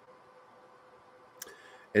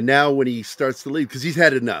 And now when he starts to leave, because he's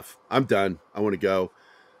had enough. I'm done. I want to go.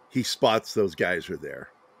 He spots those guys are there.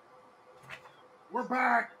 We're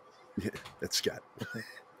back. Yeah, that's Scott.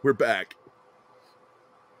 We're back.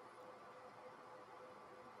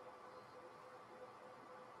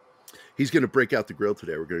 He's going to break out the grill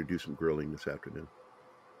today. We're going to do some grilling this afternoon.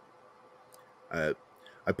 I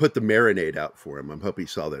put the marinade out for him. I'm hoping he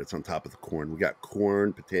saw that it's on top of the corn. We got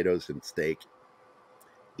corn, potatoes, and steak.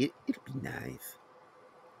 It'll be nice.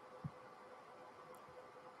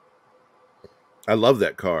 I love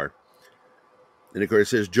that car. And of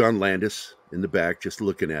course, there's John Landis in the back just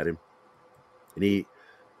looking at him. And he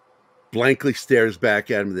blankly stares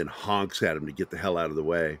back at him and then honks at him to get the hell out of the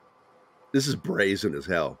way. This is brazen as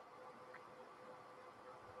hell.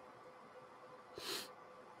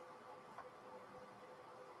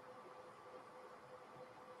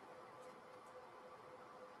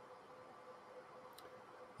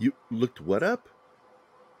 You looked what up?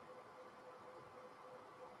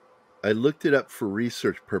 I looked it up for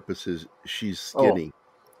research purposes. She's skinny.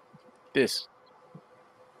 This.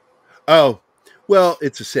 Oh, well,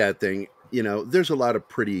 it's a sad thing. You know, there's a lot of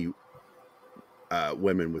pretty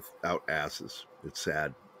women without asses. It's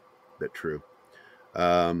sad, but true.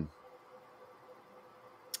 What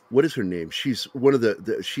is her name? She's one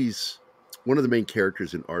of she's one of the main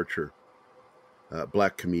characters in Archer.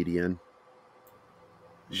 Black comedian.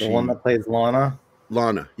 The one that plays Lana?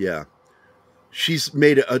 Lana, yeah. She's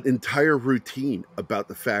made an entire routine about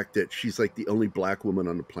the fact that she's like the only black woman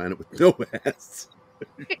on the planet with no ass.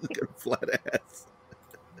 She's got a flat ass.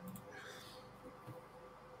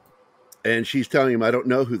 And she's telling him, I don't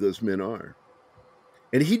know who those men are.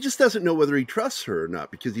 And he just doesn't know whether he trusts her or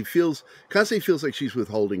not because he constantly feels like she's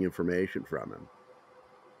withholding information from him.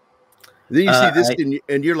 And then you see this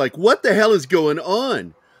and you're like, what the hell is going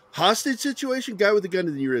on? Hostage situation? Guy with a gun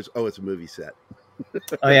in the ears. Oh, it's a movie set.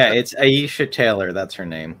 Oh, yeah, it's Aisha Taylor. That's her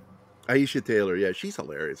name. Aisha Taylor. Yeah, she's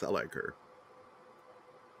hilarious. I like her.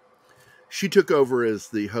 She took over as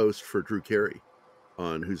the host for Drew Carey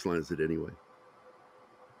on Whose Line Is It Anyway?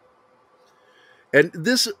 And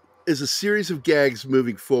this is a series of gags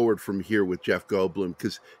moving forward from here with Jeff Goldblum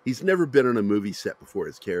because he's never been on a movie set before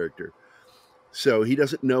his character. So he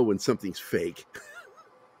doesn't know when something's fake.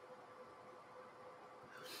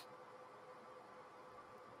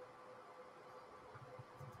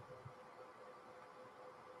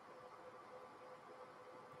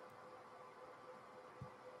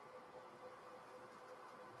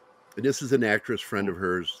 And this is an actress friend of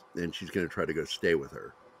hers, and she's going to try to go stay with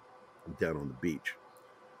her down on the beach.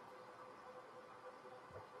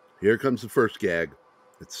 Here comes the first gag.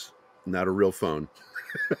 It's not a real phone.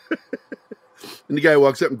 And the guy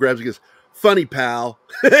walks up and grabs it and goes, funny, pal,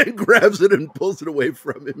 and grabs it and pulls it away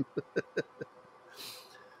from him.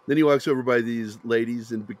 Then he walks over by these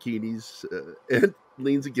ladies in bikinis and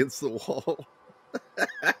leans against the wall.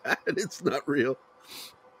 And it's not real.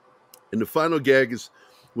 And the final gag is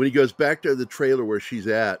when he goes back to the trailer where she's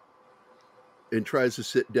at and tries to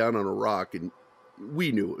sit down on a rock, and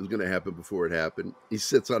we knew it was going to happen before it happened. He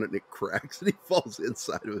sits on it and it cracks and he falls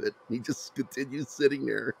inside of it. And he just continues sitting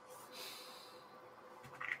there.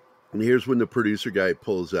 And here's when the producer guy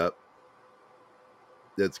pulls up.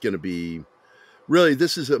 That's going to be... Really,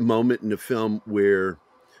 this is a moment in the film where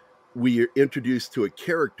we are introduced to a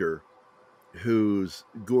character who's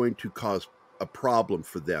going to cause a problem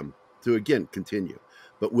for them to, again, continue.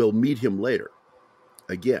 But we'll meet him later,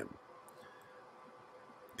 again,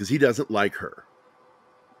 because he doesn't like her.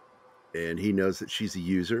 And he knows that she's a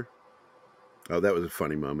user. Oh, that was a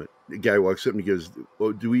funny moment. The guy walks up and he goes,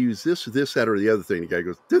 oh, do we use this or this, that, or the other thing? The guy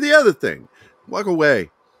goes, do the other thing. Walk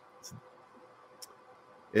away.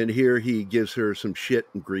 And here he gives her some shit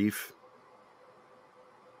and grief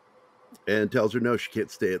and tells her no, she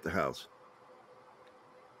can't stay at the house.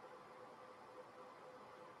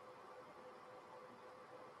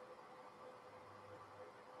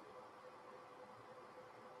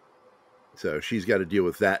 So she's got to deal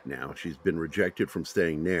with that now. She's been rejected from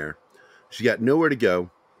staying there. She's got nowhere to go.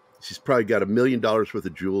 She's probably got $1 million worth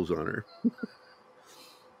of jewels on her.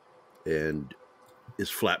 And is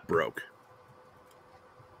flat broke.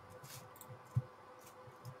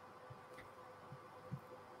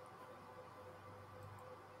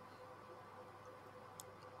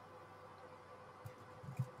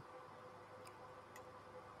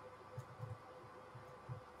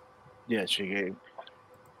 Yeah,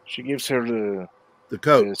 she gives her The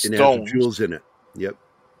coat, the and it has the stones. jewels in it. Yep.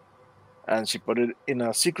 And she put it in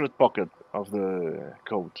a secret pocket of the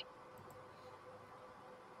coat.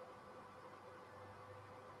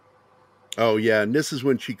 Oh, yeah, and this is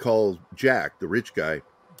when she calls Jack, the rich guy,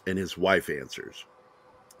 and his wife answers.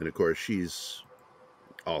 And, of course, she's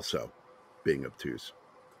also being obtuse.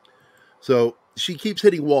 So she keeps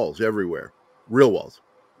hitting walls everywhere. Real walls.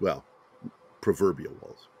 Well, proverbial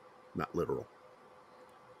walls, not literal.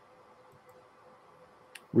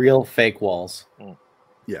 Real fake walls.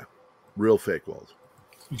 Yeah, real fake walls.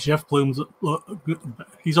 Jeff Bloom's.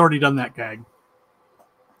 He's already done that gag.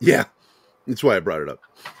 Yeah, that's why I brought it up.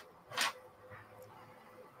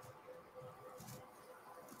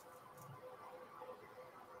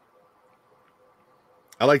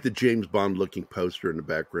 I like the James Bond looking poster in the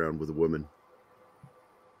background with a woman.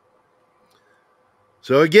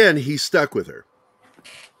 So again, he's stuck with her.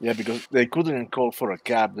 Yeah, because they couldn't call for a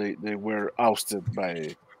cab. They were ousted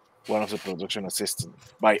by one of the production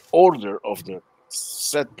assistants by order of the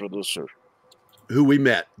set producer. Who we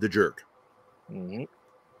met, the jerk. Mm-hmm.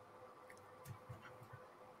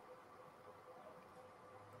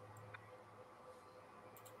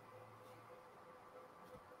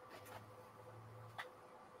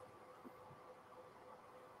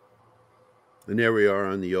 And there we are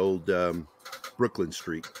on the old Brooklyn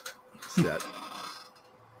Street set.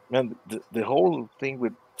 Man, the whole thing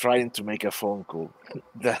with trying to make a phone call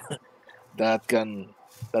that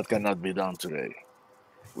cannot be done today.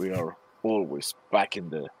 We are always back in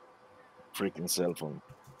the freaking cell phone.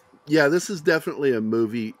 Yeah, this is definitely a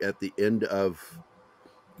movie at the end of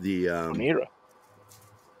the An era.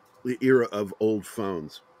 The era of old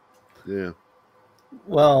phones. Yeah.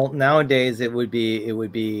 Well, nowadays it would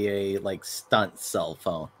be a like stunt cell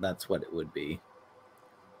phone. That's what it would be.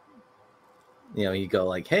 You know, you go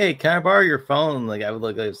like, "Hey, can I borrow your phone?" Like I would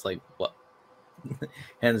look, it's like, "What?"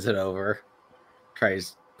 Hands it over,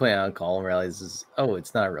 tries putting on a call, and realizes, "Oh,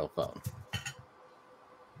 it's not a real phone."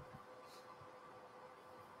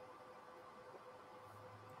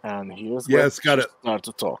 And here's Yeah, where it's got she start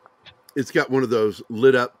to talk. It's got one of those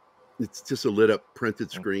lit up. It's just a lit up printed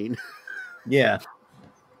screen. Yeah.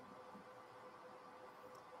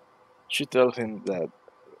 She tells him that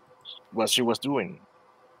what she was doing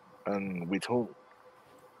and with whom.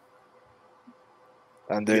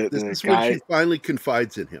 And Yeah, this the is when guy she finally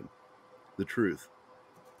confides in him the truth.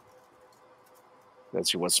 that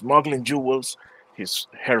she was smuggling jewels.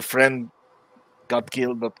 Her friend got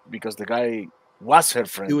killed, but because the guy was her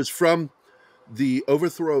friend. It was from the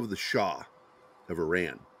overthrow of the Shah of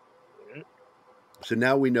Iran. So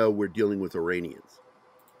now we know we're dealing with Iranians.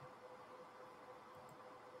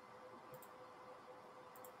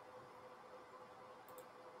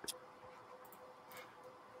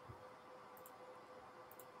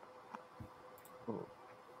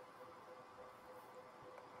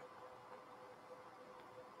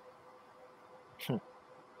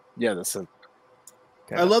 Yeah, that's it.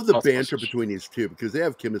 I love the banter between these two because they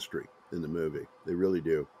have chemistry in the movie. They really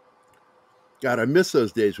do. God, I miss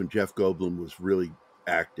those days when Jeff Goldblum was really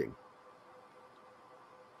acting.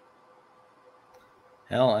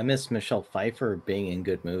 Hell, I miss Michelle Pfeiffer being in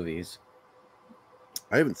good movies.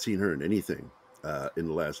 I haven't seen her in anything in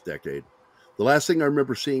the last decade. The last thing I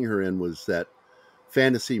remember seeing her in was that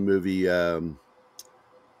fantasy movie with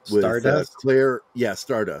Stardust? Claire. Yeah,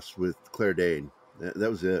 Stardust with Claire Danes.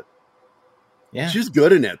 That was it. Yeah. She's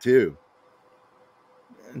good in that too.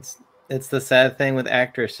 It's the sad thing with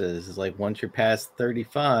actresses is like once you're past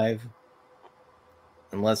 35,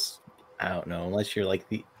 unless you're like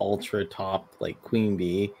the ultra top like Queen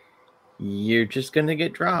Bee, you're just gonna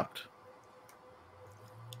get dropped.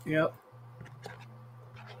 Yep.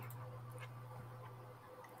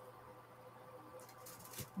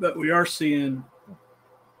 But we are seeing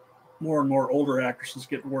more and more older actresses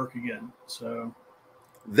get work again. So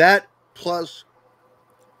that plus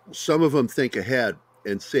some of them think ahead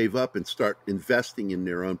and save up and start investing in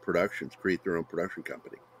their own productions, create their own production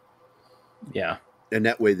company. Yeah. And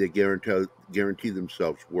that way they guarantee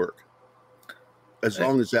themselves work. As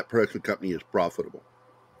long as that production company is profitable.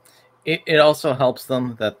 It also helps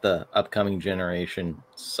them that the upcoming generation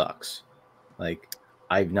sucks. Like,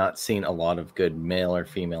 I've not seen a lot of good male or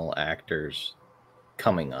female actors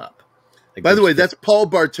coming up. Like, by the way, that's Paul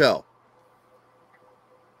Bartel.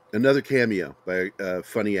 Another cameo by a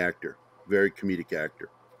funny actor. Very comedic actor.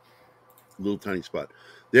 Little tiny spot.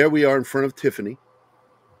 There we are in front of Tiffany.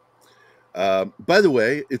 By the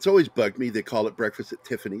way, it's always bugged me. They call it breakfast at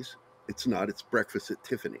Tiffany's. It's not. It's breakfast at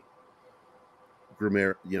Tiffany.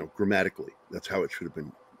 Grammatically, that's how it should have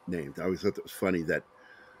been named. I always thought that was funny that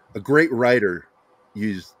A great writer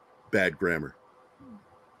used bad grammar.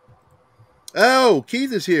 Oh,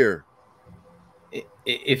 Keith is here.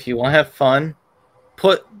 If you want to have fun,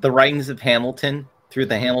 put the writings of Hamilton through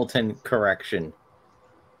the Hamilton correction.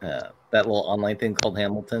 That little online thing called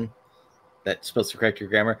Hamilton that's supposed to correct your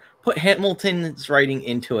grammar. Put Hamilton's writing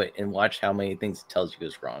into it and watch how many things it tells you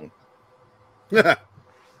is wrong.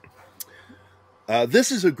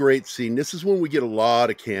 This is a great scene. This is when we get a lot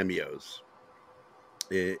of cameos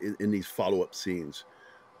in these follow-up scenes.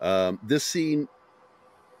 This scene,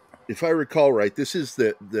 if I recall right, this is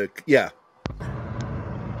this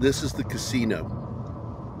is the casino.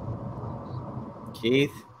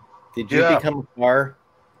 Keith, did you become a car?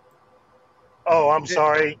 Oh, I'm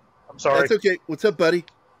sorry. That's okay. What's up, buddy?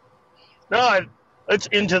 No, it's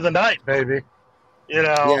Into the Night, baby. You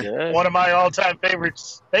know, one of my all-time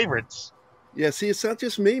favorites. Yeah, see, it's not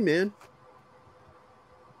just me, man.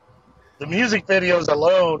 The music videos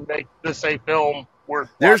alone make this a film worth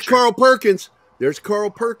There's watching. Carl Perkins. There's Carl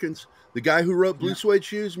Perkins, the guy who wrote Blue Suede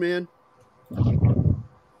Shoes, man.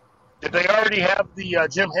 Did they already have the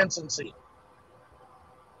Jim Henson scene?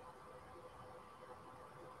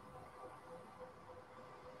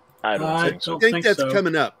 I don't think that's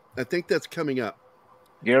coming up. I think that's coming up.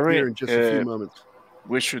 Gary, here in just a few moments.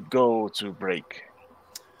 We should go to break.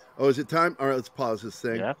 Oh, is it time? All right, let's pause this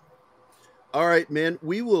thing. Yeah. All right, man.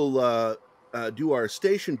 We will do our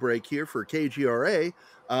station break here for KGRA.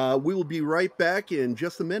 We will be right back in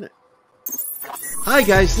just a minute. Hi,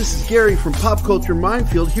 guys. This is Gary from Pop Culture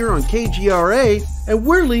Minefield here on KGRA, and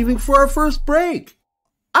we're leaving for our first break.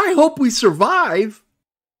 I hope we survive.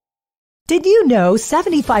 Did you know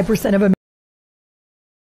 75% of Americans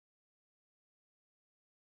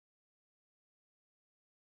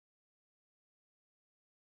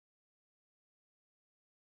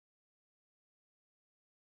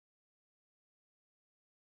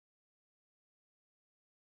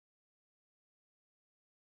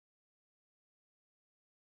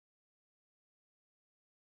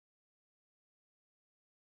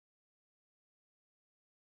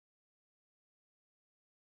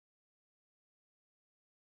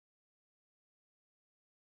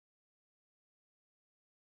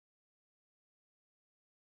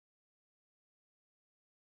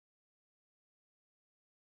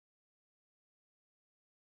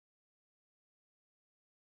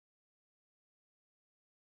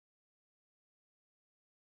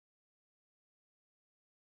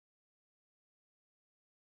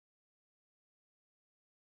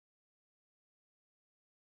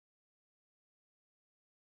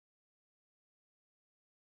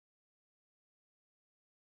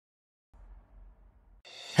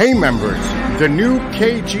Hey members, the new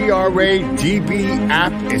KGRA DB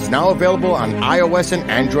app is now available on iOS and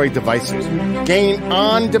Android devices. Gain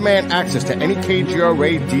on-demand access to any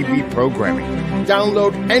KGRA DB programming.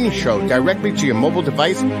 Download any show directly to your mobile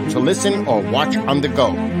device to listen or watch on the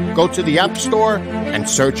go. Go to the App Store and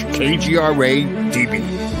search KGRA DB.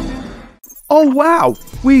 Oh wow,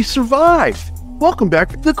 we survived! Welcome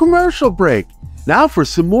back to the commercial break. Now for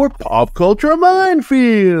some more Pop Culture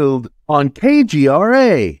Minefield on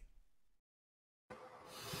KGRA.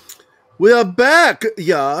 We are back,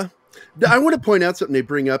 yeah. I want to point out something they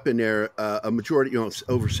bring up in there. A majority,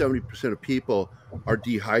 over 70% of people are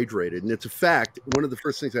dehydrated. And it's a fact. One of the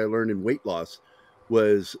first things I learned in weight loss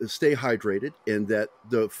was stay hydrated, and that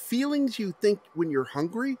the feelings you think when you're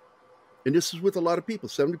hungry, and this is with a lot of people,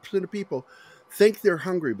 70% of people think they're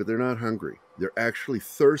hungry, but they're not hungry. They're actually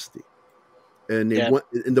thirsty. And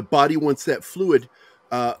and the body wants that fluid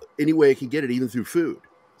any way it can get it, even through food.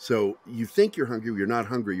 So you think you're hungry, you're not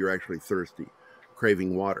hungry, you're actually thirsty,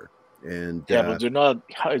 craving water. And but do not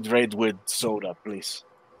hydrate with soda, please.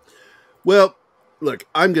 Well, look,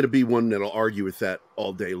 I'm going to be one that'll argue with that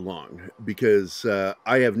all day long, because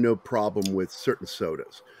I have no problem with certain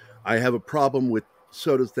sodas. I have a problem with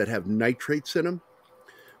sodas that have nitrates in them,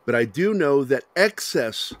 but I do know that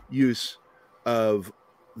excess use of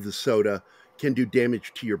the soda can do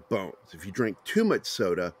damage to your bones. If you drink too much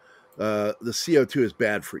soda, the CO2 is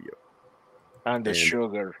bad for you. And the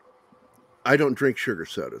sugar. I don't drink sugar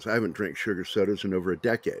sodas. I haven't drank sugar sodas in over a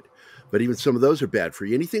decade. But even some of those are bad for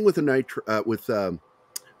you. Anything with a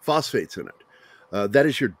phosphates in it, that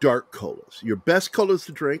is your dark colas. Your best colas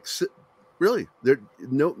to drink, really, they're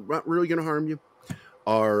not really going to harm you,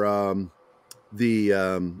 are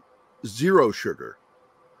the zero sugar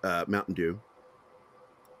Mountain Dew.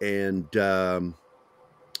 And God,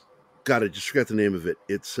 I just forgot the name of it.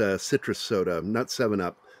 It's citrus soda, not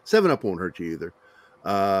 7-Up. 7-Up won't hurt you either.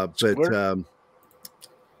 But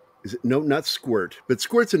is it? No, not Squirt. But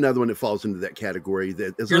Squirt's another one that falls into that category.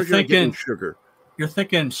 That as long as you're not getting sugar, You're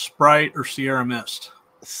thinking Sprite or Sierra Mist.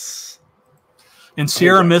 And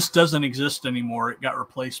Sierra Mist doesn't exist anymore. It got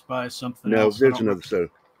replaced by something else. No, there's another soda.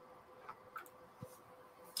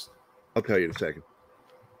 I'll tell you in a second.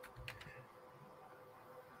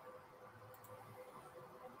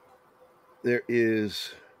 There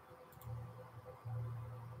is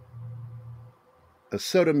a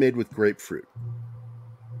soda made with grapefruit.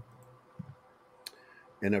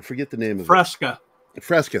 And I forget the name of Fresca. it.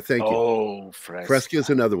 Fresca, thank you. Oh, Fresca. Fresca is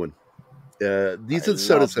another one. These are the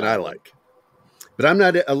sodas that I like. But I'm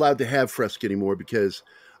not allowed to have Fresca anymore because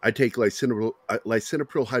I take lisinopril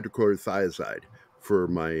hydrochlorothiazide for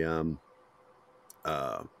my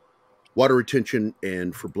water retention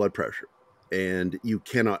and for blood pressure. And you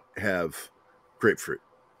cannot have grapefruit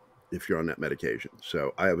if you're on that medication.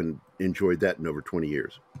 So I haven't enjoyed that in over 20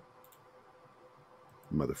 years.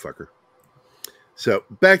 Motherfucker. So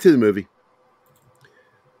back to the movie.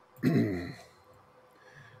 I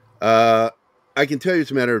can tell you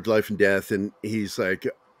it's a matter of life and death. And he's like,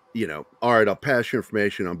 you know, all right, I'll pass your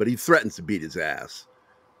information on, but he threatens to beat his ass,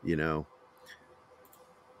 you know.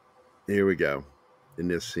 Here we go in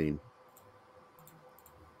this scene.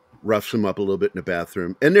 Roughs him up a little bit in the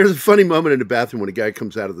bathroom. And there's a funny moment in the bathroom when a guy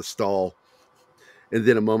comes out of the stall. And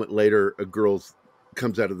then a moment later, a girl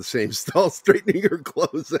comes out of the same stall, straightening her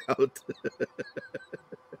clothes out.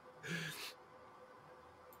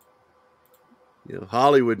 You know,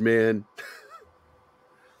 Hollywood, man.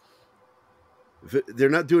 They're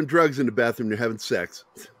not doing drugs in the bathroom. They're having sex.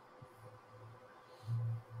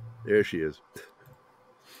 There she is.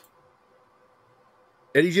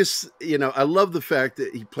 And he just, you know, I love the fact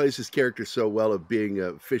that he plays his character so well of being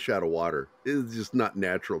a fish out of water. It's just not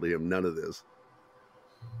natural to him, none of this.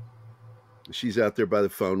 She's out there by the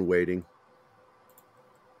phone waiting.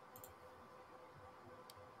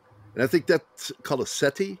 And I think that's called a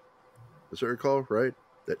settee, as I recall, right?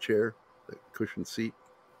 That chair, that cushioned seat.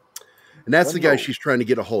 And that's the guy she's trying to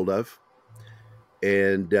get a hold of.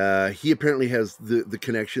 And he apparently has the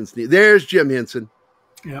connections. There's Jim Henson.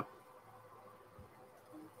 Yep.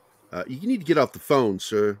 You need to get off the phone,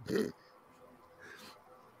 sir.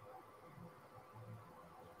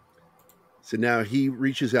 So now he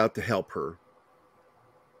reaches out to help her.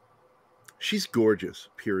 She's gorgeous,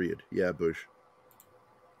 period. Yeah, Bush.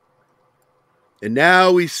 And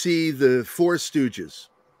now we see the Four Stooges.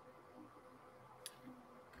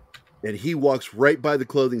 And he walks right by the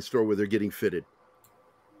clothing store where they're getting fitted.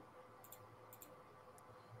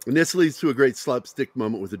 And this leads to a great slapstick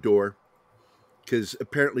moment with the door. Because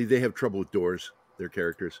apparently they have trouble with doors, their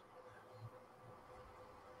characters.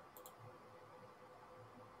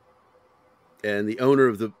 And the owner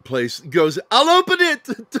of the place goes, I'll open it!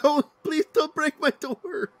 Please don't break my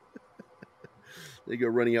door. They go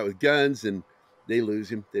running out with guns and they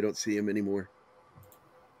lose him. They don't see him anymore.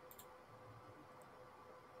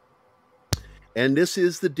 And this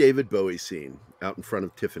is the David Bowie scene out in front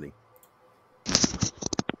of Tiffany.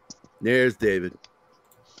 There's David.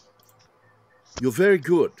 You're very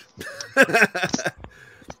good. I've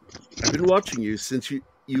been watching you since you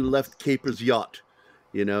left Caper's yacht,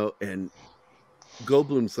 you know, and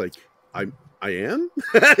Goldblum's like, I am?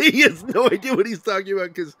 He has no idea what he's talking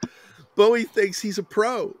about because Bowie thinks he's a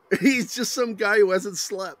pro. He's just some guy who hasn't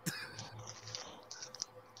slept.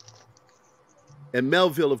 And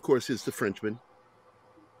Melville, of course, is the Frenchman,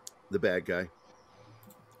 the bad guy.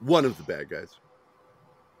 One of the bad guys.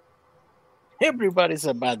 Everybody's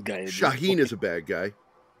a bad guy. Shaheen is a bad guy.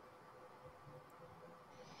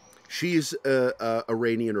 She's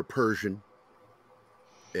Iranian or Persian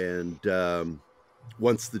and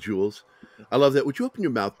wants the jewels. I love that. Would you open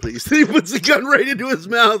your mouth, please? He puts the gun right into his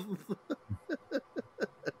mouth.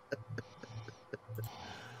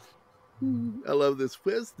 I love this.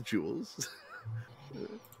 Where's the jewels?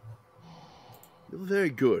 You're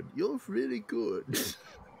very good. You're really good.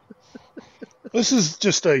 This is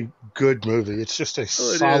just a good movie. It's just a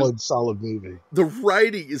solid movie. The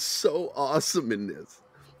writing is so awesome in this.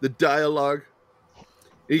 The dialogue.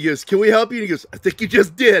 He goes, can we help you? And he goes, I think you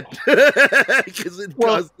just did. Because it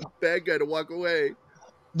caused the bad guy to walk away.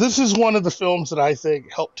 This is one of the films that I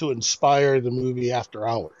think helped to inspire the movie After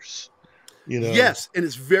Hours. You know? Yes, and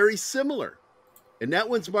it's very similar. And that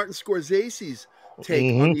one's Martin Scorsese's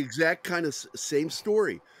take on the exact kind of same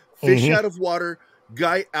story. Fish out of water,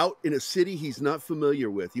 guy out in a city he's not familiar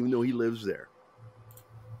with, even though he lives there.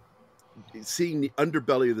 Seeing the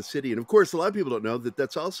underbelly of the city. And of course, a lot of people don't know that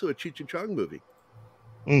that's also a Cheech and Chong movie.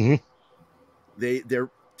 They're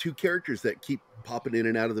two characters that keep popping in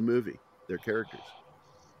and out of the movie. They're characters.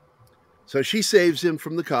 So she saves him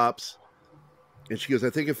from the cops. And she goes,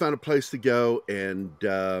 I think I found a place to go. And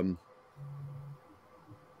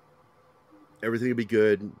everything will be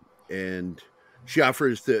good. And she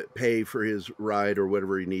offers to pay for his ride or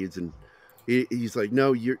whatever he needs, and he's like,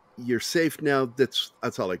 "No, you're safe now. That's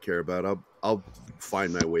all I care about. I'll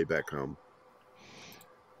find my way back home."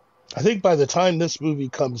 I think by the time this movie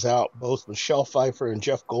comes out, both Michelle Pfeiffer and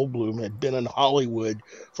Jeff Goldblum had been in Hollywood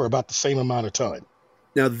for about the same amount of time.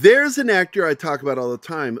 Now, there's an actor I talk about all the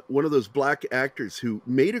time, one of those black actors who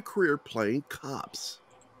made a career playing cops.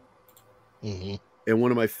 Mm-hmm. And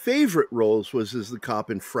one of my favorite roles was as the cop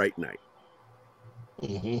in Fright Night.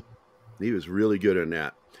 Mm-hmm. He was really good in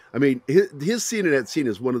that. I mean, his scene in that scene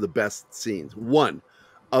is one of the best scenes, one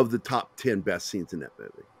of the top 10 best scenes in that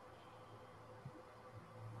movie.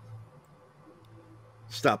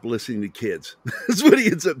 Stop listening to kids. That's what he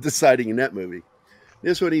ends up deciding in that movie.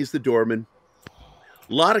 This one, he's the doorman.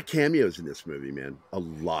 A lot of cameos in this movie, man. A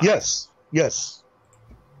lot. Yes. Yes.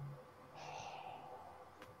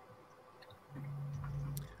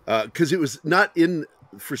 Because it was not in,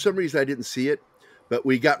 for some reason I didn't see it, but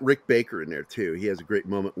we got Rick Baker in there too. He has a great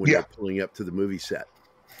moment when they're pulling up to the movie set.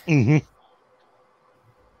 Mm-hmm.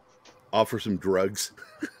 Offer some drugs.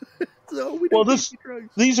 No,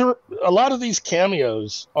 these are a lot of these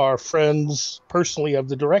cameos are friends personally of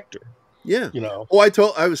the director. Yeah. You know. Oh,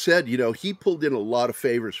 I said, you know, he pulled in a lot of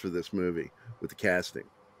favors for this movie with the casting.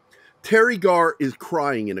 Terry Garr is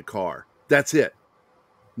crying in a car. That's it.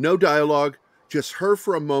 No dialogue, just her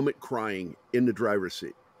for a moment crying in the driver's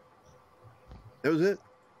seat. That was it.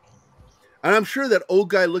 And I'm sure that old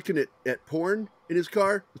guy looking at porn in his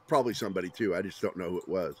car was probably somebody too. I just don't know who it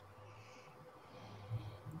was.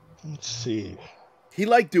 Let's see. He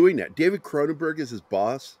liked doing that. David Cronenberg is his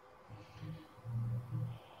boss.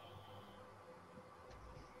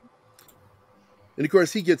 And of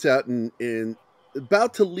course, he gets out and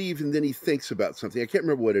about to leave, and then he thinks about something. I can't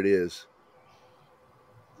remember what it is.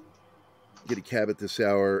 Get a cab at this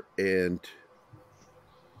hour, and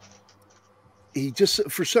he just,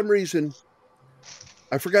 for some reason,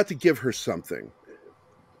 I forgot to give her something. And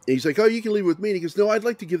he's like, "Oh, you can leave with me." And he goes, "No, I'd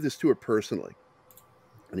like to give this to her personally."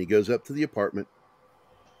 And he goes up to the apartment.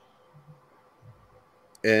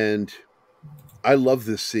 And I love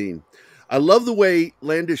this scene. I love the way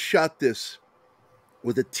Landis shot this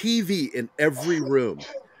with a TV in every room.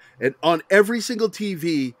 And on every single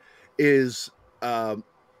TV is Abbott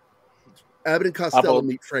and Costello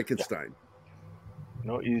meet Frankenstein.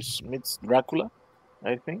 No, it meets Dracula,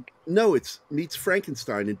 I think. No, it's meets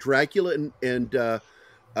Frankenstein and Dracula and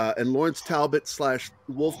Lawrence Talbot /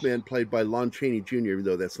 Wolfman, played by Lon Chaney Jr., even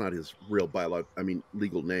though that's not his real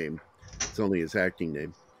legal name. It's only his acting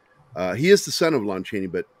name. He is the son of Lon Chaney,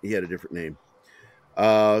 but he had a different name.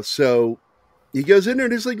 So he goes in there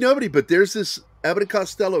and there's like nobody, but there's this Abbott and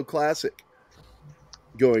Costello classic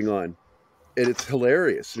going on. And it's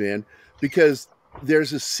hilarious, man, because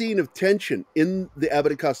there's a scene of tension in the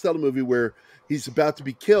Abbott and Costello movie where he's about to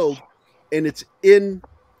be killed, and it's in...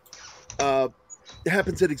 it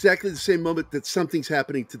happens at exactly the same moment that something's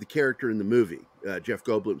happening to the character in the movie, Jeff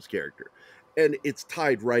Goldblum's character. And it's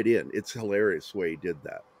tied right in. It's hilarious the way he did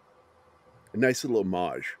that. A nice little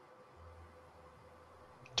homage.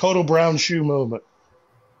 Total brown shoe moment.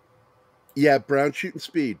 Yeah, brown shoe and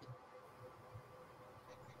speed.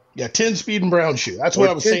 Yeah, 10 speed and brown shoe. That's what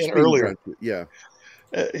I was saying earlier. Yeah.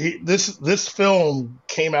 This film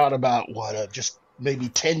came out about, just maybe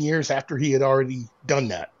 10 years after he had already done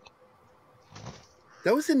that.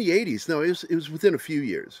 That was in the 80s. No, it was within a few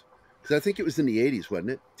years. Because I think it was in the 80s, wasn't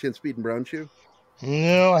it? 10 Speed and Brown Shoe?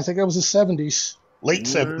 No, I think it was the 70s.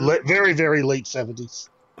 Very, very late 70s.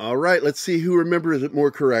 All right, let's see who remembers it more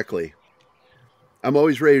correctly. I'm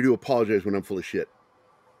always ready to apologize when I'm full of shit.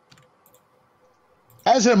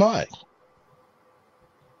 As am I.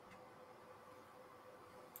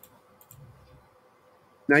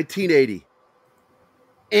 $1980.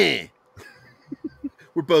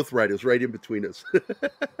 We're both right. It was right in between us.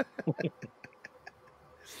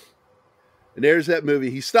 And there's that movie.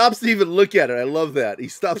 He stops to even look at it. I love that. He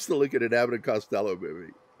stops to look at an Abbott and Costello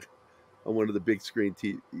movie on one of the big screen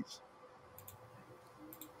TVs.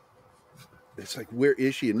 It's like, where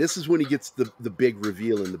is she? And this is when he gets the big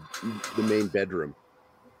reveal in the main bedroom.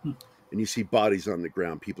 And you see bodies on the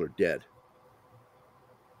ground. People are dead.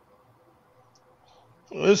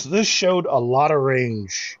 This showed a lot of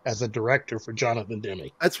range as a director for Jonathan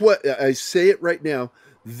Demme. That's what I say it right now.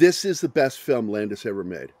 This is the best film Landis ever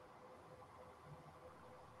made.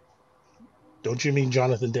 Don't you mean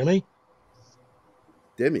Jonathan Demme?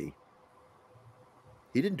 Demme?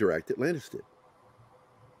 He didn't direct it. Landis did.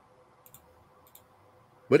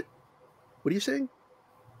 What are you saying?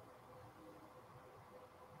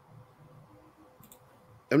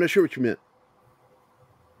 I'm not sure what you meant.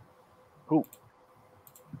 Who?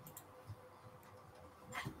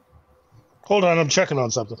 Hold on, I'm checking on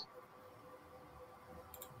something.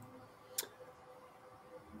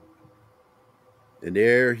 And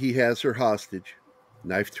there he has her hostage,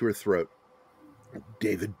 knife to her throat.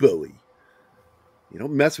 David Bowie. You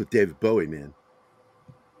don't mess with David Bowie, man.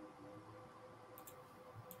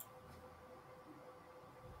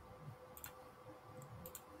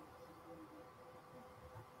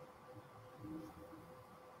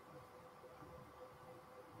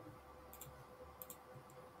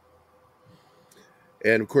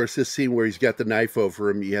 And of course, this scene where he's got the knife over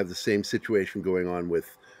him, you have the same situation going on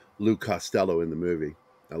with Lou Costello in the movie.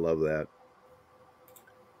 I love that.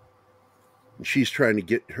 And she's trying to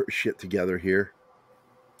get her shit together here.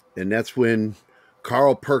 And that's when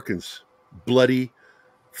Carl Perkins, bloody,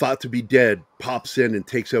 thought to be dead, pops in and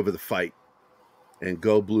takes over the fight. And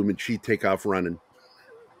Goldblum and she take off running.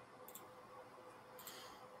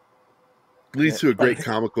 Leads to a great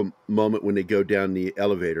comical moment when they go down the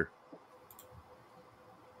elevator.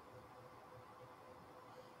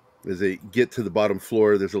 As they get to the bottom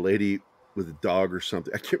floor, there's a lady with a dog or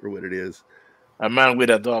something. I can't remember what it is. A man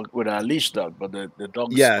with a dog, with a leash dog, but the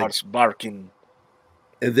dog starts barking.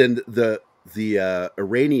 And then the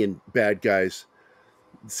Iranian bad guys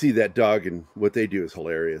see that dog, and what they do is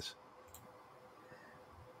hilarious.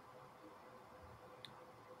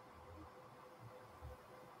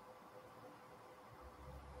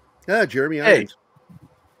 Jeremy Irons.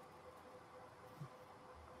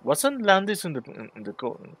 Wasn't Landis in the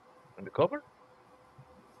cover?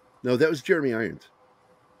 No, that was Jeremy Irons.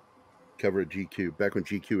 Cover of GQ, back when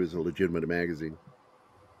GQ was a legitimate magazine.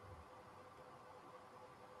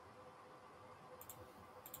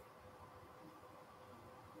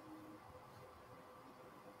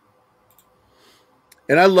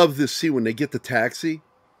 And I love this scene when they get the taxi.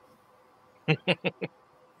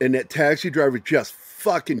 And that taxi driver just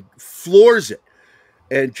fucking floors it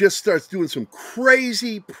and just starts doing some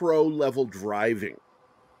crazy pro level driving.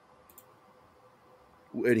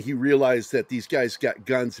 And he realized that these guys got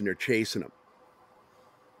guns and they're chasing him.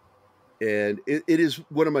 And it is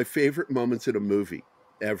one of my favorite moments in a movie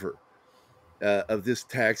ever, of this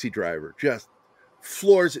taxi driver just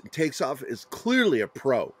floors it and takes off as clearly a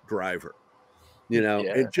pro driver,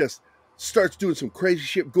 and just starts doing some crazy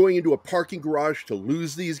shit, going into a parking garage to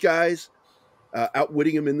lose these guys,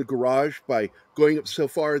 outwitting them in the garage by going up so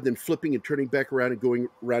far, then flipping and turning back around and going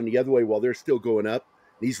around the other way while they're still going up.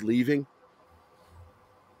 And he's leaving.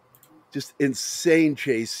 Just insane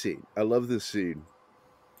chase scene. I love this scene.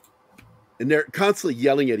 And they're constantly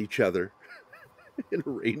yelling at each other in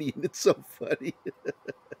Iranian. It's so funny.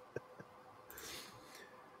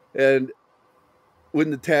 And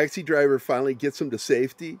when the taxi driver finally gets him to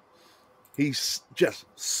safety, he just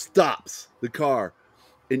stops the car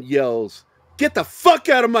and yells, "Get the fuck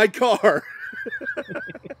out of my car!" And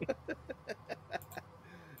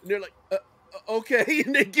they're like, okay.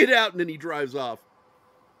 And they get out, and then he drives off.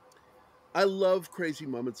 I love crazy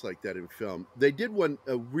moments like that in film. They did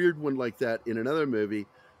a weird one like that in another movie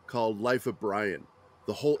called Life of Brian.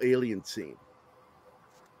 The whole alien scene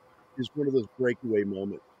is one of those breakaway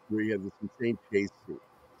moments where you have this insane chase scene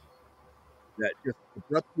that just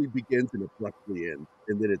abruptly begins and abruptly ends,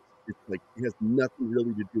 and then it's like it has nothing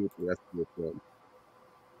really to do with the rest of the film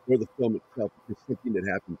or the film itself. It's just something that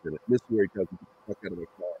happens in it. And this is where he tells him to get the fuck out of my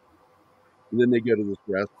car. And then they go to this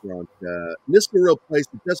restaurant. This is a real place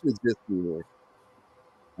that doesn't exist anymore.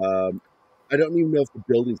 I don't even know if the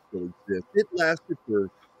building still exists. It lasted for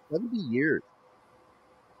 70 years.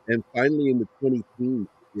 And finally, in the 2010s,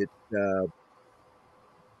 it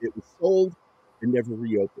was sold and never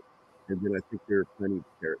reopened. And then I think they're planning to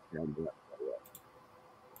tear it down.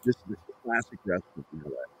 This is a classic restaurant in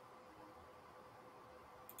LA.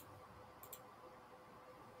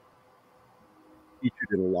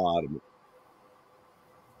 Featured in a lot of movies.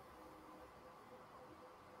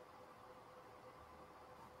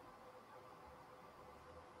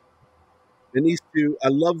 And these two, I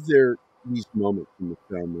love these moments in the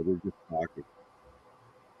film where they're just talking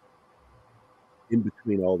in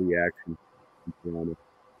between all the action and drama.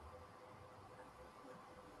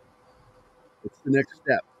 What's the next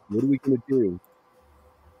step? What are we going to do?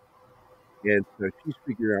 And so she's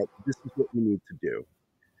figuring out this is what we need to do.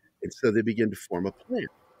 And so they begin to form a plan,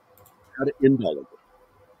 how to end all of it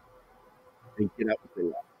and get out with their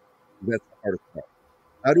lives. That's the hardest part.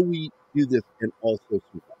 How do we do this and also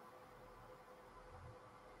survive?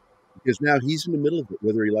 Because now he's in the middle of it,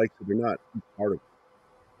 whether he likes it or not. He's part of it.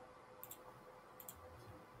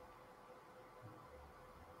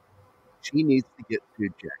 She needs to get to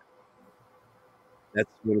Jack. That's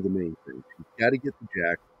one of the main things. She's got to get to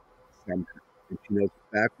Jack somehow, and she knows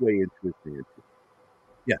the back way into his mansion.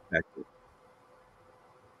 Yeah, back way.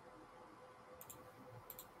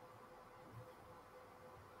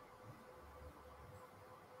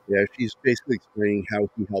 Yeah, she's basically explaining how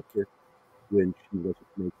he helped her when she wasn't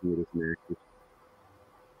making it as an actress.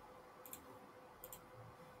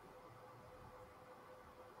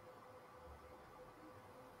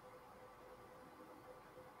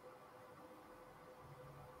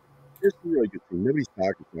 Here's the really good thing. Nobody's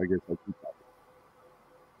talking, so I guess I'll keep talking.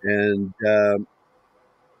 And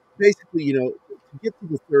basically, to get to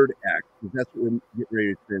the third act, because that's what we're getting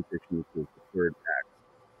ready to transition into, the third act,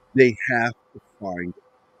 they have to find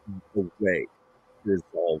a way to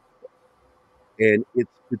resolve it. And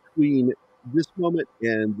it's between this moment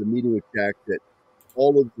and the meeting with Jack that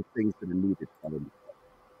all of the things that are needed come into play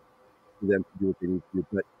for them to do what they need to do.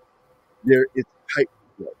 But it's a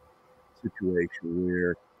tightrope situation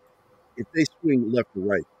where if they swing left or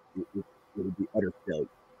right, it'll be utter failure.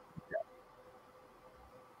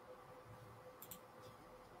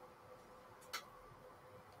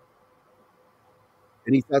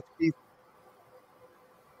 Any thoughts, Keith?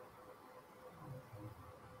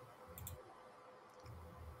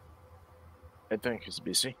 I think he's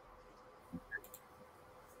busy.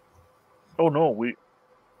 Oh no,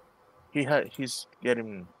 he's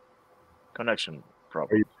getting connection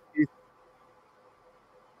problem. Keith?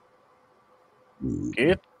 Ooh.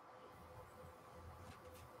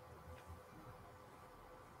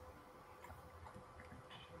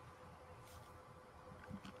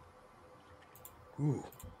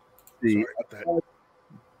 The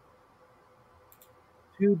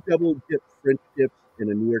two double dip French dips and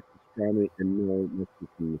a New York pastrami and no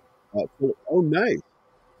Mexican. Oh, nice.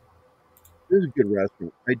 This is a good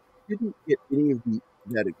restaurant. I didn't get any of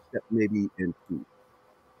that except maybe in food.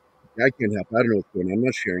 I can't help. I don't know what's going on. I'm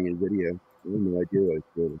not sharing any video. I have no idea what it's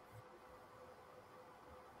doing.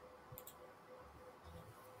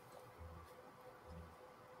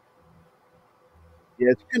 Yeah,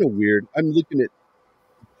 it's kind of weird. I'm looking at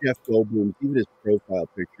Jeff Goldblum, even his profile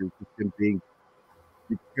picture, just him being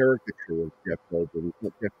the caricature of Jeff Goldblum. It's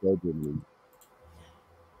not Jeff Goldblum.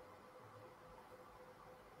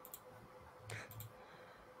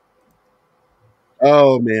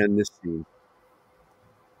 Oh man, this scene.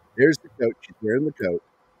 There's the coat. She's wearing the coat.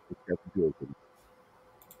 It's got the jewels in it.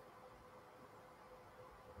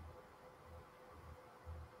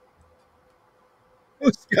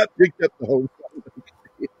 Oh, Scott picked up the home phone.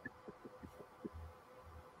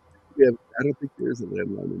 Yeah, I don't think there's a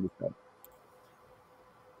landline in this house.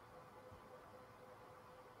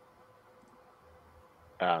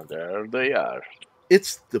 And there they are.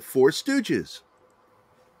 It's the Four Stooges.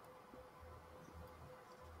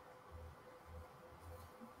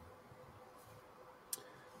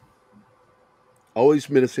 Always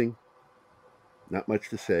menacing. Not much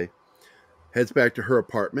to say. Heads back to her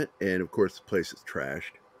apartment, and of course, the place is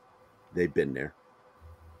trashed. They've been there.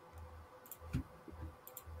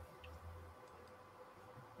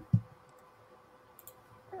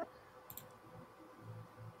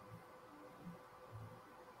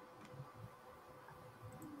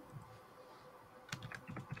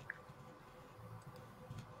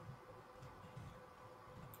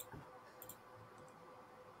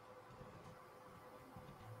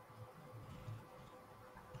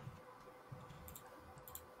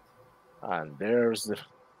 And there's the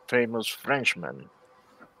famous Frenchman.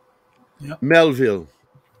 Yep. Melville.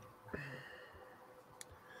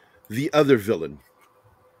 The other villain.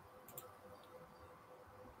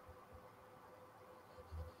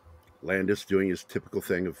 Landis doing his typical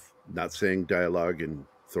thing of not saying dialogue and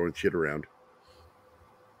throwing shit around.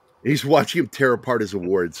 He's watching him tear apart his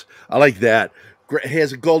awards. I like that. He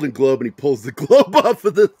has a Golden Globe and he pulls the globe off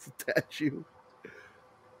of the statue.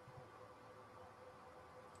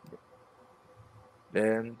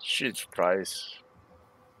 Then she tries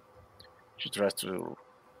to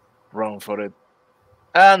run for it.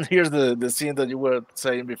 And here's the scene that you were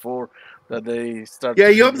saying before, that they start. Yeah,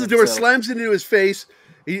 he opens the door, slams it into his face.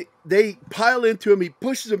 They pile into him. He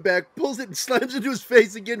pushes him back, pulls it, and slams it into his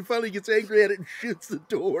face again. Finally, gets angry at it and shoots the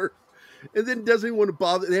door. And then doesn't even want to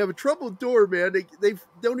bother. They have a troubled door, man. They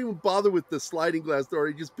don't even bother with the sliding glass door.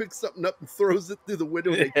 He just picks something up and throws it through the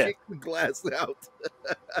window, and they kick the glass out.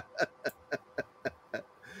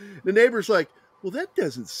 The neighbor's like, well, that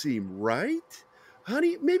doesn't seem right.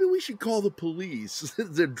 Honey, maybe we should call the police.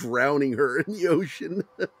 They're drowning her in the ocean.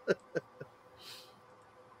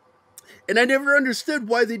 And I never understood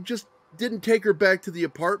why they just didn't take her back to the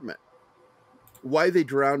apartment. Why they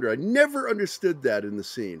drowned her. I never understood that in the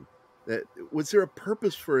scene. Was there a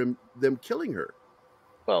purpose for them killing her?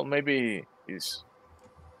 Well, maybe he's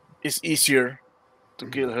it's easier to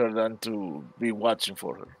kill her than to be watching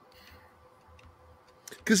for her.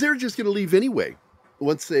 Because they were just going to leave anyway.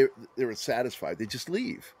 Once they were satisfied, they just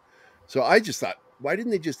leave. So I just thought, why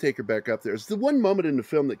didn't they just take her back up there? It's the one moment in the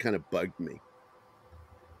film that kind of bugged me.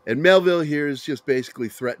 And Melville here is just basically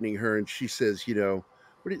threatening her, and she says, you know,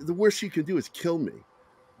 the worst you can do is kill me.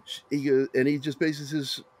 And he just basically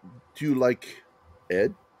says, do you like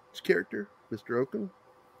Ed's character, Mr. Oakham?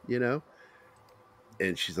 You know?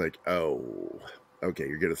 And she's like, oh, okay,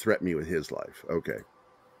 you're going to threaten me with his life. Okay.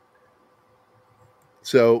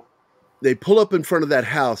 So they pull up in front of that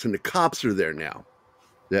house, and the cops are there now,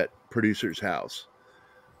 that producer's house.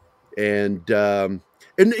 And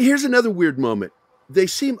here's another weird moment. They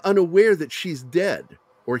seem unaware that she's dead,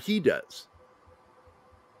 or he does.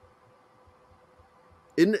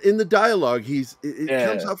 In the dialogue, it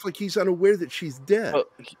comes off like he's unaware that she's dead. Well,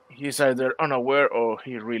 he's either unaware or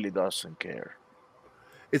he really doesn't care.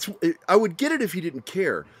 I would get it if he didn't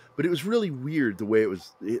care, but it was really weird the way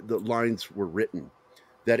the lines were written,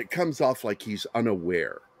 that it comes off like he's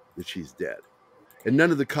unaware that she's dead. And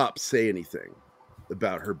none of the cops say anything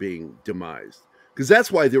about her being demised, because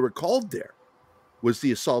that's why they were called there, was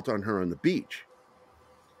the assault on her on the beach.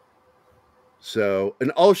 So,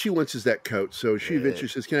 and all she wants is that coat. So she eventually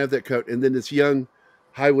says, can I have that coat? And then this young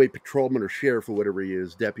highway patrolman or sheriff or whatever he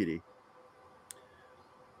is, deputy,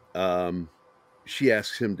 she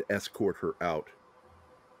asks him to escort her out.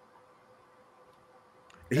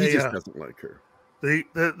 He just doesn't like her.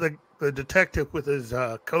 The detective with his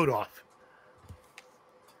coat off.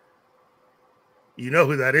 You know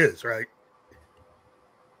who that is, right?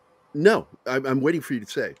 No, I'm waiting for you to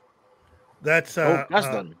say. That's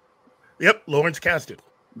Kasdan. Yep, Lawrence Kasdan.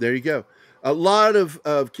 There you go. A lot of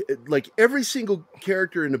like every single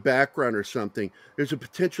character in the background or something, there's a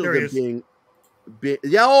potential of them being.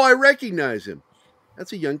 Yeah, oh, I recognize him.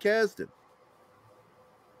 That's a young Kasdan.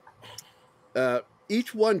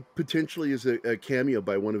 Each one potentially is a cameo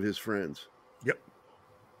by one of his friends. Yep.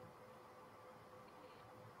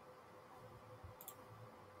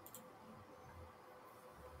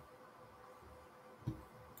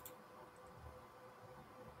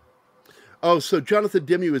 Oh, so Jonathan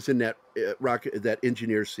Demme was in that that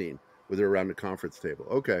engineer scene where they're around the conference table.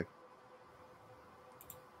 Okay.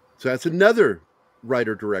 So that's another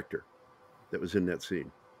writer-director that was in that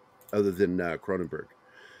scene, other than Cronenberg.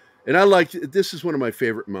 And I like, this is one of my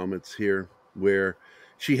favorite moments here, where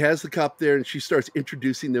she has the cop there and she starts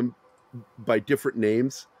introducing them by different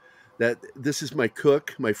names. That this is my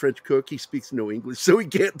cook, my French cook. He speaks no English, so he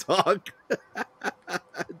can't talk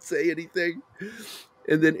and say anything.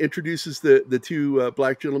 And then introduces the two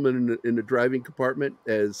black gentlemen in the driving compartment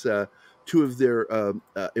as two of their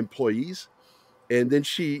employees. And then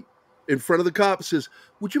she, in front of the cop, says,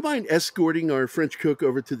 would you mind escorting our French cook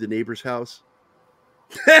over to the neighbor's house?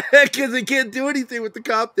 Because they can't do anything with the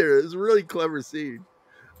cop there. It's a really clever scene.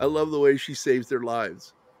 I love the way she saves their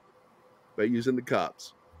lives by using the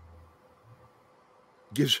cops.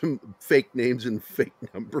 Gives them fake names and fake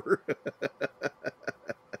number.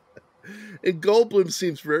 And Goldblum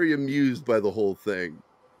seems very amused by the whole thing.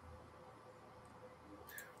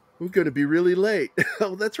 We're going to be really late.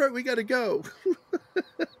 Oh, that's right. We got to go.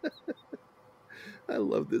 I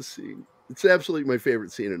love this scene. It's absolutely my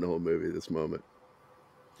favorite scene in the whole movie, this moment.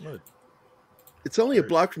 Good. It's only a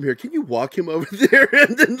block from here. Can you walk him over there?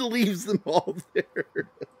 And then leaves them all there.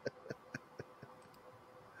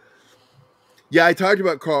 Yeah, I talked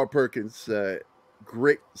about Carl Perkins.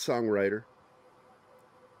 Great songwriter.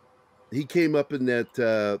 He came up in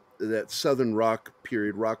that Southern rock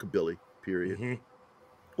period, rockabilly period. Mm-hmm.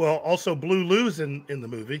 Well, also Blue Lou's in the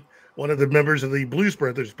movie. One of the members of the Blues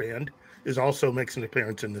Brothers band also makes an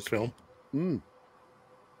appearance in this film. Mm.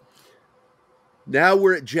 Now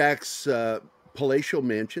we're at Jack's palatial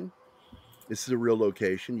mansion. This is a real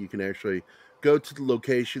location. You can actually go to the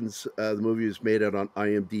locations the movie is made out on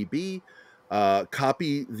IMDb,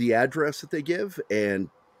 copy the address that they give, and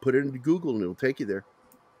put it into Google, and it'll take you there.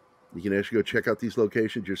 You can actually go check out these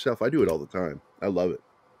locations yourself. I do it all the time. I love it.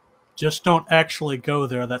 Just don't actually go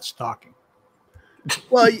there. That's stalking.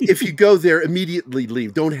 Well, if you go there, immediately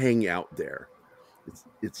leave. Don't hang out there.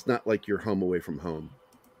 It's not like you're home away from home.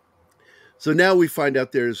 So now we find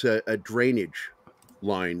out there's a drainage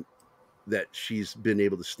line that she's been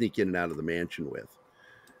able to sneak in and out of the mansion with.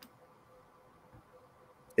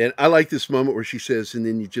 And I like this moment where she says, and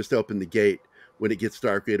then you just open the gate when it gets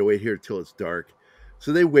dark. We had to wait here till it's dark.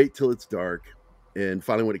 So they wait till it's dark. And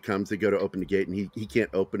finally, when it comes, they go to open the gate, and he can't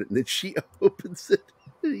open it. And then she opens it.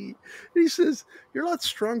 And he says, you're a lot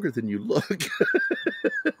stronger than you look.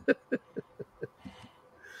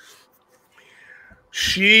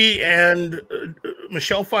 She and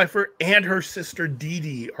Michelle Pfeiffer and her sister Dee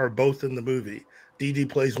Dee are both in the movie. Dee Dee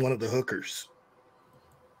plays one of the hookers.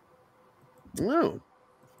 Oh.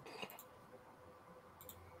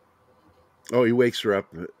 Oh, he wakes her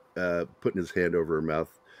up, putting his hand over her mouth.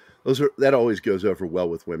 That always goes over well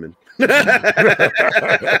with women.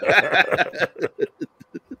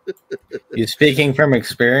 You speaking from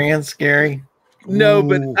experience, Gary? No,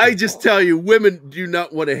 but I just tell you, women do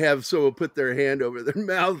not want to have someone put their hand over their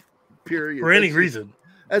mouth, period. For any reason.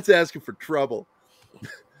 That's asking for trouble.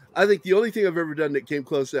 I think the only thing I've ever done that came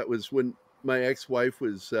close to that was when my ex-wife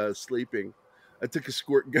was sleeping. I took a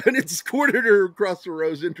squirt gun and squirted her across the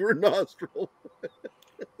rose into her nostril.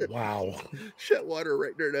 Wow. Shot water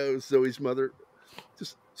right in her nose. Zoe's mother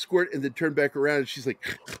just squirt and then turned back around and she's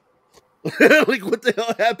like, like, what the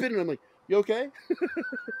hell happened? And I'm like, you okay?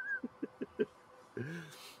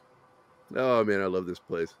 Oh, man, I love this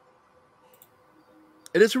place.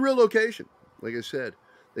 And it's a real location. Like I said,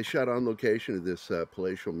 they shot on location of this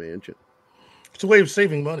palatial mansion. It's a way of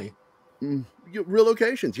saving money. Real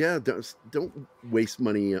locations, yeah. Don't waste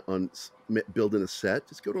money on building a set.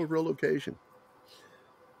 Just go to a real location.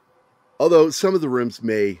 Although some of the rooms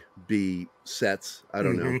may be sets. I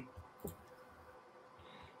don't know.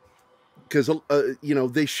 Because,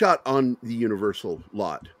 they shot on the Universal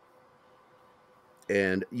lot.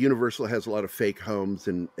 And Universal has a lot of fake homes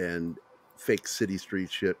and fake city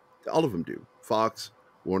street shit. All of them do. Fox,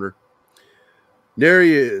 Warner. There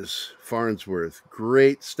he is, Farnsworth.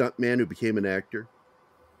 Great stuntman who became an actor.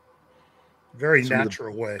 Very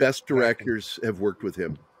natural way. Best directors have worked with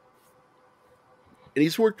him. And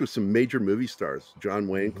he's worked with some major movie stars. John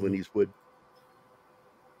Wayne, Clint Eastwood.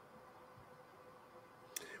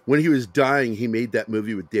 When he was dying, he made that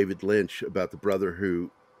movie with David Lynch about the brother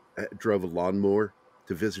who drove a lawnmower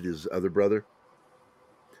to visit his other brother.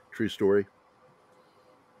 True story.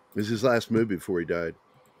 It was his last movie before he died.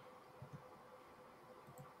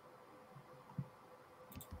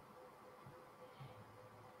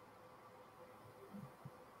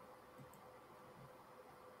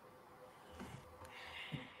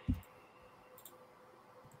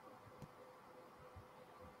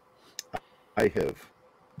 I have.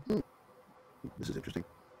 This is interesting.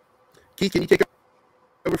 Keith, can you take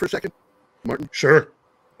over for a second? Martin? Sure.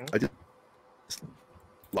 I just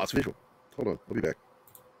lost visual. Hold on. I'll be back.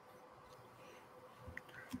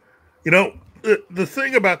 You know, the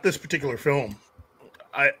thing about this particular film,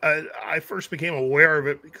 I first became aware of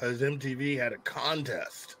it because MTV had a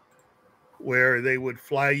contest where they would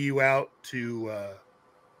fly you out to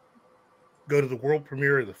go to the world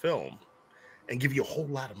premiere of the film and give you a whole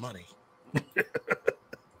lot of money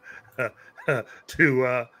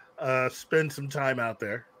to spend some time out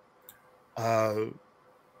there. And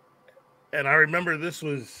I remember this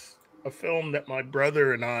was a film that my twin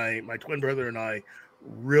brother and I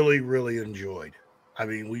really, really enjoyed. I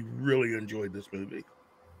mean, we really enjoyed this movie.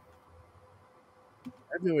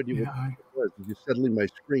 I have no idea what it was. Just suddenly my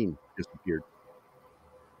screen disappeared.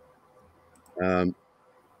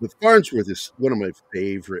 But Farnsworth is one of my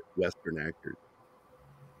favorite Western actors.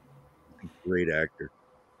 Great actor.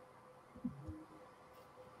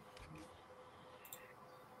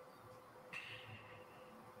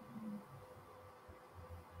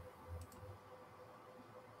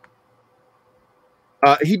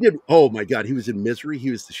 He did. Oh my God, he was in Misery.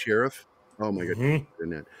 He was the sheriff. Oh my God.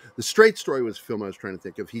 The Straight Story was a film I was trying to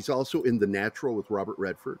think of. He's also in The Natural with Robert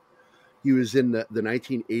Redford. He was in the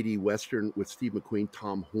 1980 Western with Steve McQueen,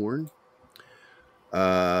 Tom Horn.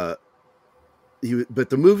 But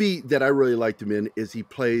the movie that I really liked him in is he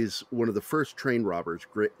plays one of the first train robbers,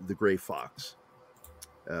 the Gray Fox.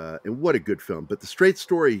 And what a good film. But The Straight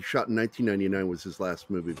Story, shot in 1999, was his last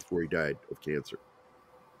movie before he died of cancer.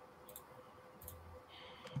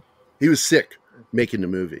 He was sick making the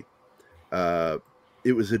movie.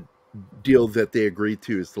 It was a deal that they agreed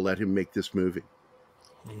to, is to let him make this movie.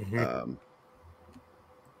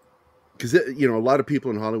 Because, a lot of people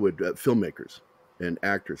in Hollywood, filmmakers and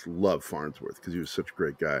actors, love Farnsworth because he was such a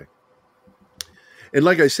great guy. And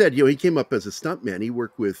like I said, he came up as a stuntman. He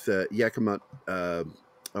worked with Yakima, I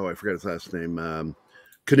forgot his last name,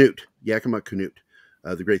 Canute, Yakima Canute,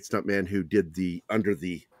 the great stuntman who did the Under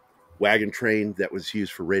the Wagon train that was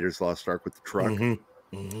used for Raiders Lost Ark with the truck.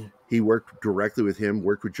 He worked directly with him,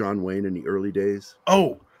 worked with John Wayne in the early days.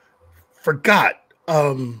 Oh, forgot.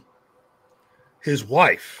 His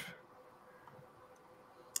wife.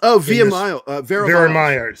 Oh, Vera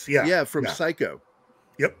Myers. Yeah. Yeah, from Psycho.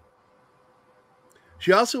 Yep.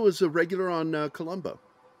 She also was a regular on Columbo.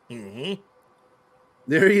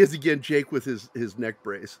 There he is again, Jake, with his neck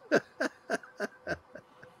brace.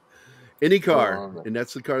 Any car, and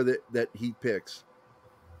that's the car that he picks.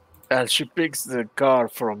 And she picks the car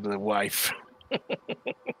from the wife.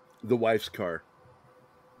 The wife's car.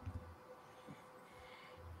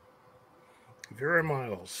 Vera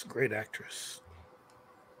Miles, great actress.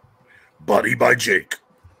 Buddy by Jake.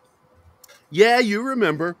 Yeah, you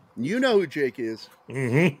remember. You know who Jake is.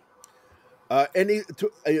 Mm-hmm. And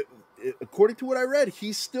according to what I read,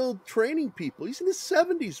 he's still training people. He's in his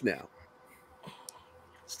 70s now.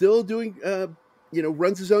 Still doing,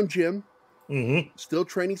 runs his own gym. Mm-hmm. Still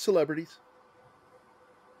training celebrities.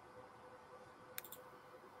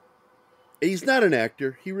 And he's not an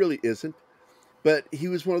actor. He really isn't. But he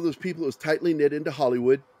was one of those people that was tightly knit into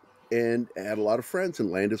Hollywood and had a lot of friends. And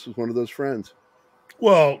Landis was one of those friends.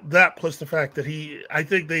 Well, that plus the fact that I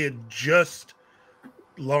think they had just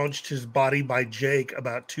launched his Body by Jake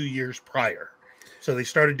about 2 years prior. So they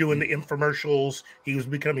started doing the infomercials. He was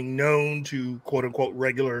becoming known to quote unquote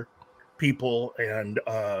regular people. And,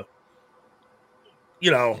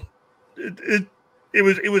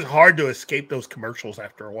 it was hard to escape those commercials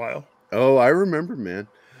after a while. Oh, I remember, man.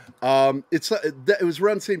 It was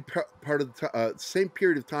around the same part of the same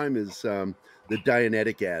period of time as the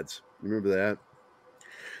Dianetic ads. Remember that?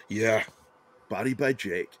 Yeah. Body by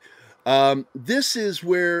Jake. This is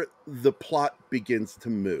where the plot begins to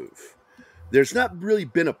move. There's not really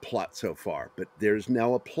been a plot so far, but there's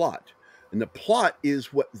now a plot. And the plot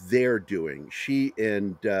is what they're doing. She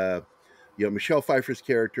and Michelle Pfeiffer's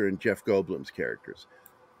character and Jeff Goldblum's characters.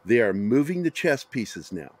 They are moving the chess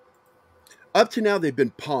pieces now. Up to now, they've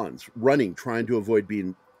been pawns, running, trying to avoid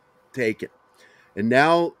being taken. And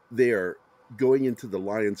now they are going into the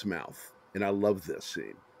lion's mouth. And I love this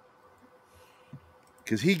scene.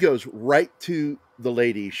 Because he goes right to the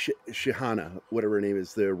lady, Shihana, whatever her name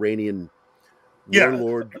is, the Iranian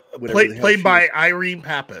warlord. Played by Irene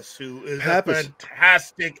Pappas, who is a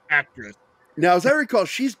fantastic actress. Now, as I recall,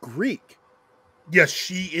 she's Greek. Yes,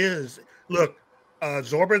 she is. Look,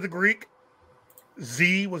 Zorba the Greek,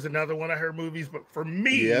 Z was another one of her movies. But for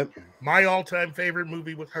me, my all-time favorite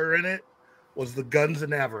movie with her in it was The Guns of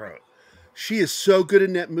Navarone. She is so good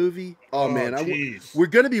in that movie. Oh man, we're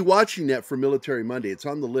going to be watching that for Military Monday. It's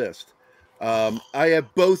on the list. I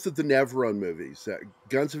have both of the Navarone movies,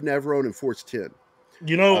 Guns of Navarone and Force 10.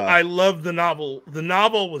 I love the novel. The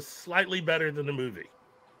novel was slightly better than the movie.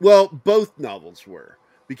 Well, both novels were,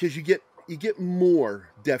 because you get more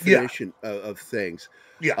definition of things.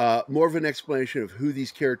 Yeah. More of an explanation of who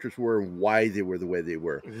these characters were and why they were the way they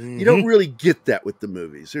were. Mm-hmm. You don't really get that with the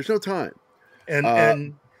movies. There's no time.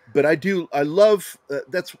 But I love,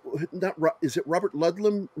 that's not, is it Robert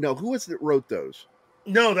Ludlum? No, who was it that wrote those?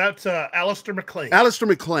 No, that's Alistair MacLean. Alistair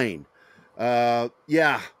MacLean.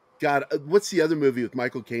 Yeah. God, what's the other movie with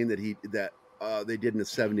Michael Caine that they did in the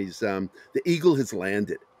 70s? The Eagle Has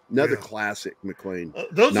Landed. Another classic MacLean.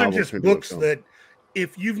 Those are just books that,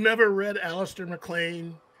 if you've never read Alistair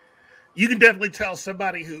MacLean, you can definitely tell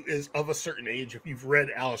somebody who is of a certain age if you've read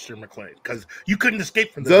Alistair MacLean, because you couldn't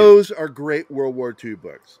escape from those. Are great World War II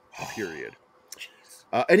books. Period.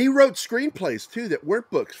 And he wrote screenplays too that weren't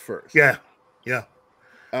books first. Yeah.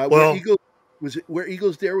 Where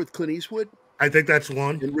Eagles Dare with Clint Eastwood? I think that's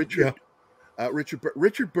one. And Richard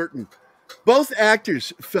Burton. Both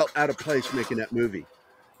actors felt out of place making that movie.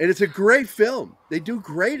 And it's a great film. They do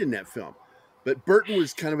great in that film. But Burton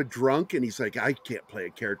was kind of a drunk, and he's like, I can't play a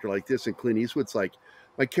character like this. And Clint Eastwood's like,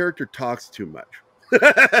 my character talks too much.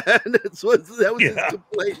 That was his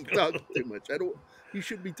complaint. He talks too much. You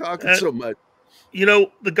shouldn't be talking so much.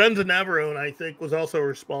 The Guns of Navarone, I think, was also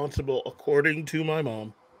responsible, according to my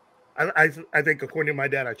mom. I think, according to my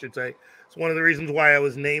dad, I should say, it's one of the reasons why I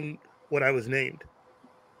was named what I was named.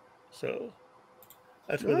 So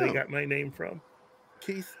that's where they got my name from.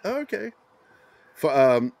 Keith. Oh, okay.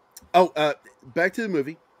 Back to the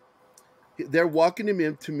movie. They're walking him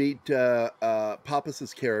in to meet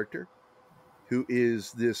Pappas's character, who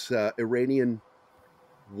is this Iranian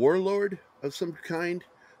warlord of some kind,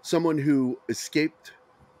 someone who escaped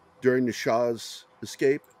during the Shah's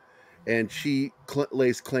escape, and she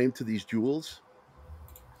lays claim to these jewels,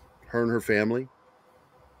 her and her family,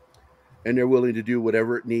 and they're willing to do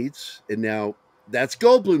whatever it needs. And now that's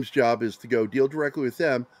Goldblum's job, is to go deal directly with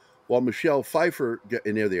them, while Michelle Pfeiffer,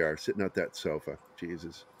 and there they are, sitting at that sofa.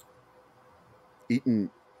 Jesus. Eating.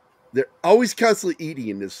 They're always constantly eating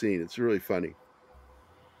in this scene. It's really funny.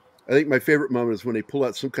 I think my favorite moment is when they pull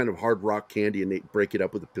out some kind of hard rock candy and they break it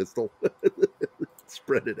up with a pistol.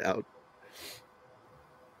 Spread it out.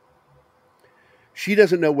 She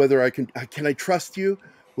doesn't know whether can I trust you?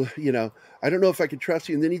 Well, I don't know if I can trust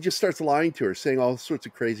you. And then he just starts lying to her, saying all sorts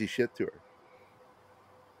of crazy shit to her.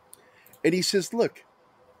 And he says, look,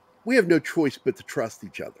 we have no choice but to trust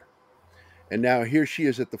each other. And now here she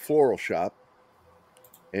is at the floral shop,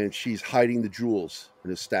 and she's hiding the jewels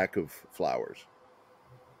in a stack of flowers.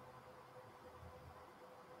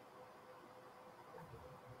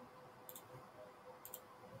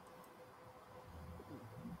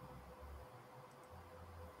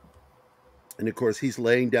 And of course, he's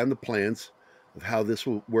laying down the plans of how this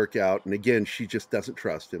will work out. And again, she just doesn't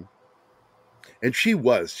trust him. And she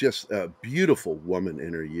was just a beautiful woman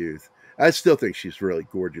in her youth. I still think she's really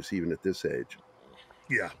gorgeous, even at this age.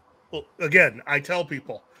 Yeah. Well, again, I tell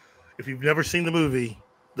people, if you've never seen the movie,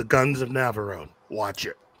 The Guns of Navarone, watch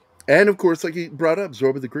it. And of course, like he brought up,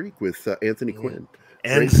 Zorba the Greek with Anthony Quinn.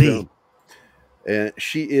 And Z. And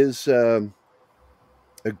she is a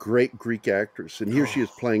great Greek actress. And here she is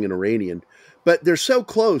playing an Iranian. But they're so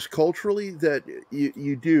close culturally that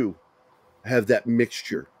you do have that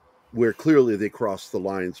mixture where clearly they cross the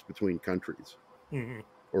lines between countries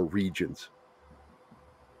or regions.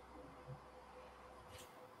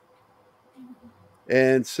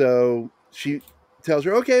 And so she tells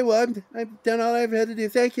her, okay, well, I've done all I've had to do.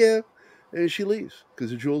 Thank you. And she leaves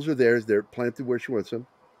because the jewels are theirs. They're planted where she wants them.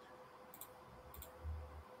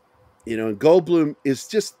 You know, and Goldblum is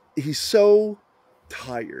just, he's so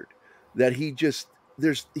tired that he just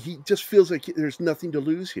feels like there's nothing to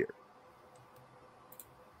lose here.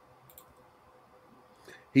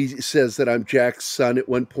 He says that I'm Jack's son at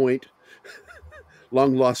one point,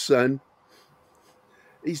 long lost son.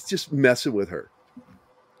 He's just messing with her.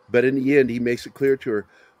 But in the end, he makes it clear to her,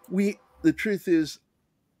 the truth is,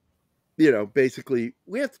 you know, basically,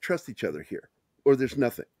 we have to trust each other here, or there's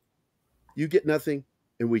nothing. You get nothing,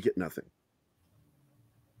 and we get nothing.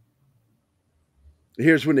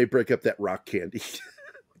 Here's when they break up that rock candy.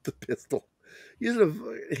 The pistol.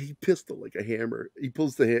 He pistol like a hammer. He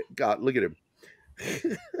pulls the hand. God, look at him.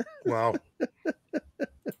 Wow.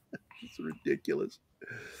 It's ridiculous.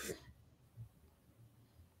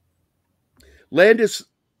 Landis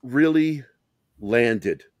really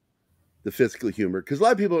landed the physical humor because a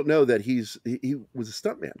lot of people don't know that he was a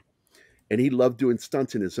stuntman and he loved doing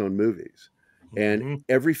stunts in his own movies. And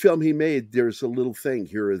every film he made, there's a little thing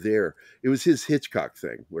here or there. It was his Hitchcock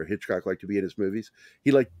thing, where Hitchcock liked to be in his movies.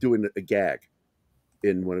 He liked doing a gag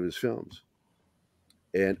in one of his films.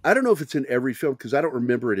 And I don't know if it's in every film, because I don't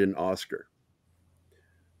remember it in Oscar.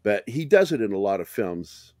 But he does it in a lot of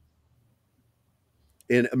films.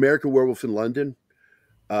 In American Werewolf in London,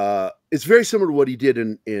 it's very similar to what he did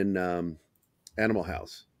in Animal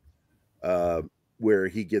House, where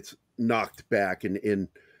he gets knocked back. And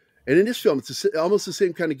in this film, it's almost the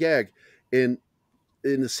same kind of gag. In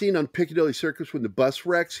the scene on Piccadilly Circus, when the bus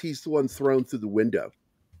wrecks, he's the one thrown through the window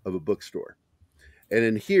of a bookstore. And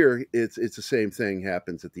in here, it's the same thing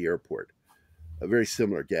happens at the airport. A very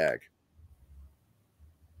similar gag.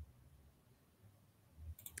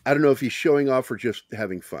 I don't know if he's showing off or just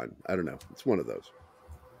having fun. I don't know. It's one of those.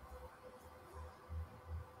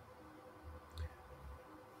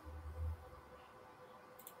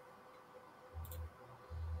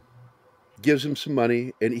 Gives him some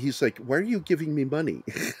money, and he's like, why are you giving me money?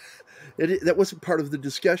 That wasn't part of the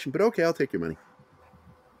discussion, but okay, I'll take your money.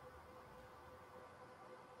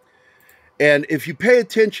 And if you pay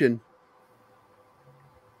attention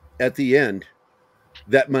at the end,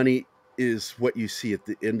 that money is what you see at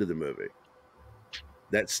the end of the movie.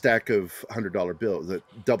 That stack of $100 bills, that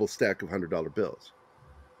double stack of $100 bills.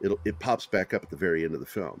 It pops back up at the very end of the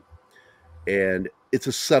film. And it's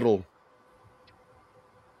a subtle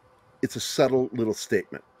little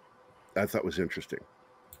statement I thought was interesting.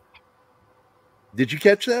 Did you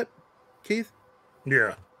catch that, Keith?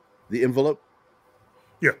 Yeah. The envelope?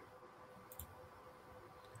 Yeah.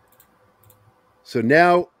 So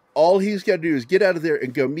now all he's got to do is get out of there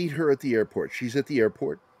and go meet her at the airport. She's at the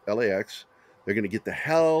airport, LAX. They're going to get the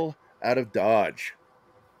hell out of Dodge.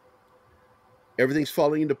 Everything's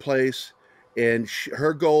falling into place, and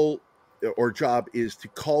her goal or job is to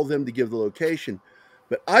call them to give the location.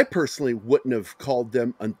 But I personally wouldn't have called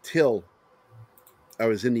them until I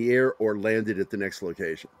was in the air or landed at the next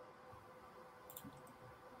location.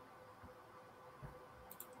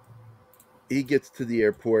 He gets to the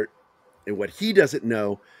airport, and what he doesn't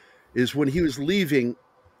know is when he was leaving,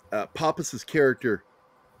 Pappas's character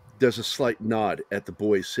does a slight nod at the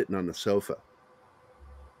boys sitting on the sofa.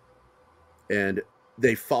 And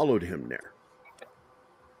they followed him there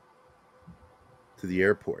to the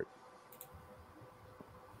airport.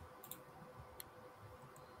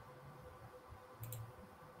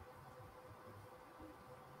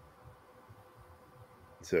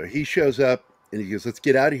 So he shows up and he goes, let's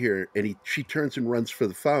get out of here. And she turns and runs for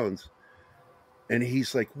the phones. And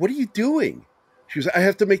he's like, what are you doing? She goes, I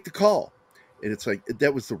have to make the call. And it's like,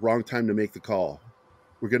 that was the wrong time to make the call.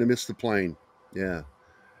 We're going to miss the plane. Yeah,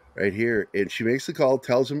 right here. And she makes the call,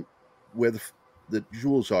 tells him where the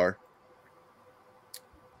jewels are.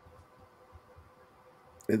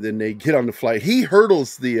 And then they get on the flight. He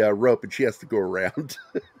hurdles the rope and she has to go around.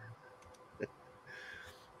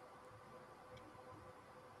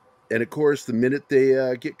 And of course, the minute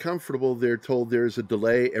they get comfortable, they're told there's a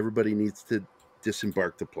delay. Everybody needs to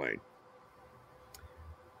disembark the plane.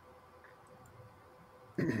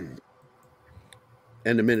 And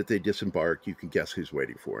the minute they disembark, you can guess who's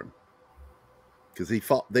waiting for him. Because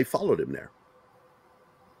they followed him there.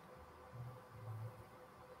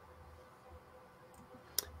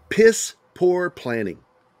 Piss poor planning.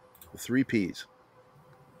 The 3 Ps.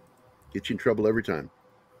 Get you in trouble every time.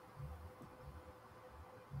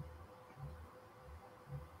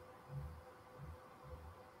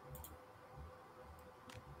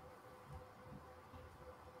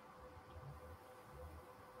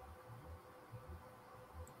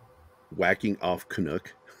 Whacking off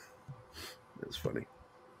Canuck. That's funny.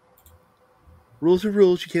 Rules are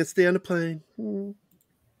rules. You can't stay on the plane. And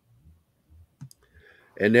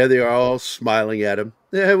there they are all smiling at him.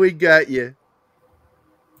 Yeah, we got you.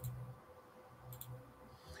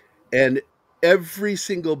 And every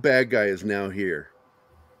single bad guy is now here.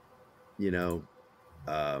 You know,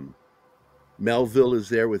 Melville is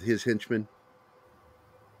there with his henchmen.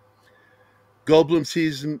 Goldblum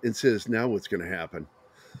sees him and says, now what's going to happen?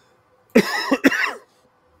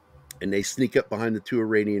 And they sneak up behind the 2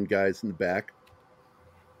 Iranian guys in the back.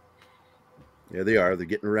 There they are. They're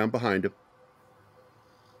getting around behind him.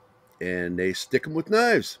 And they stick them with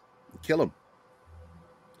knives and kill them.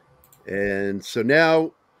 And so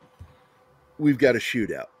now we've got a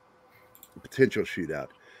shootout, a potential shootout.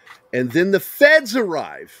 And then the feds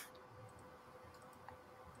arrive.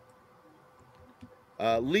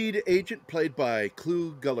 Lead agent played by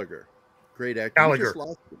Clu Gallagher. Great actor. Gallagher. We just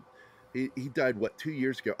lost him. He died, 2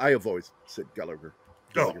 years ago? I have always said Gallagher.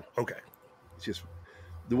 Oh, okay. It's just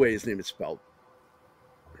the way his name is spelled.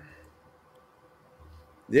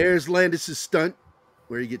 There's Landis' stunt,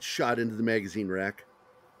 where he gets shot into the magazine rack.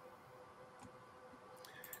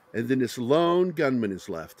 And then this lone gunman is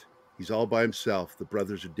left. He's all by himself. The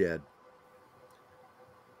brothers are dead.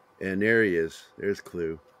 And there he is. There's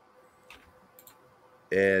Clu.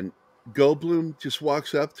 And Goldblum just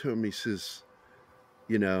walks up to him. He says,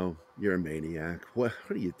 you know, you're a maniac. What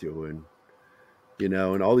are you doing? You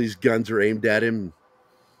know, and all these guns are aimed at him.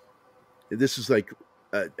 This is like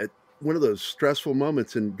one of those stressful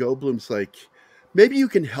moments. And Goldblum's like, maybe you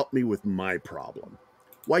can help me with my problem.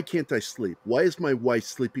 Why can't I sleep? Why is my wife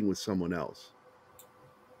sleeping with someone else?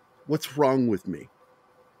 What's wrong with me?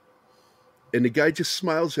 And the guy just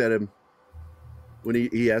smiles at him when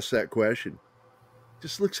he asks that question.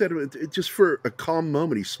 Just looks at him, just for a calm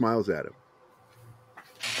moment, he smiles at him.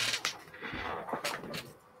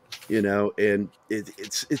 You know, and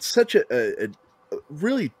it's such a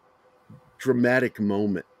really dramatic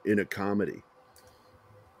moment in a comedy.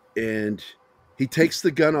 And he takes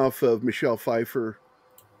the gun off of Michelle Pfeiffer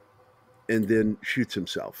and then shoots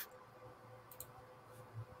himself.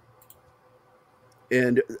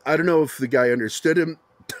 And I don't know if the guy understood him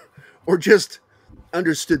or just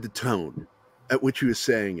understood the tone at which he was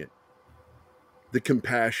saying it. The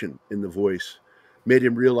compassion in the voice made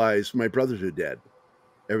him realize my brothers are dead.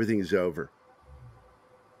 Everything is over.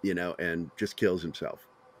 You know, and just kills himself.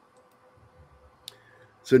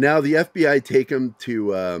 So now the FBI take him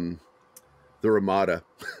to the Ramada.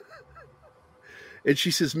 And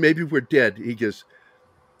she says, maybe we're dead. He goes,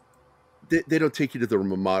 they don't take you to the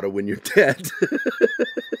Ramada when you're dead.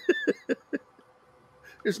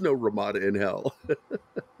 There's no Ramada in hell.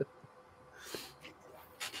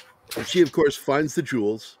 And she, of course, finds the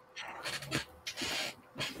jewels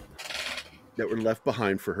that were left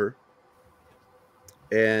behind for her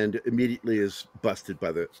and immediately is busted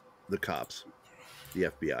by the cops, the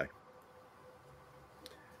FBI.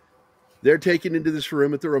 They're taken into this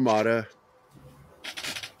room at the Ramada.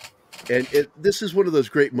 And this is one of those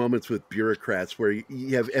great moments with bureaucrats where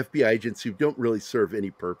you have FBI agents who don't really serve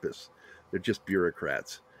any purpose. They're just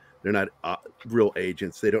bureaucrats. They're not real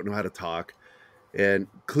agents. They don't know how to talk. And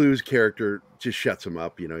Clu's character just shuts him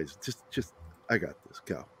up. You know, he's just, I got this,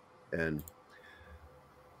 go. And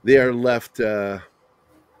they are left, they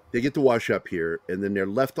get to wash up here, and then they're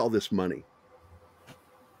left all this money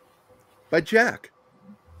by Jack.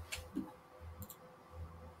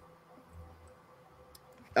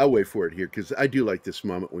 I'll wait for it here because I do like this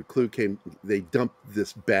moment when Clu came. They dumped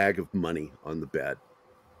this bag of money on the bed,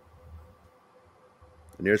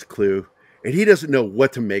 and there's Clu, And he doesn't know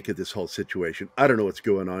what to make of this whole situation. I don't know what's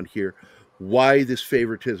going on here, why this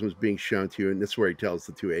favoritism is being shown to you. And that's where he tells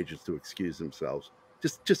the two agents to excuse themselves.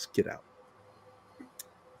 Just get out.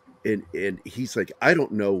 And he's like, I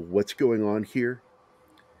don't know what's going on here.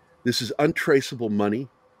 This is untraceable money.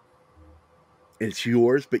 It's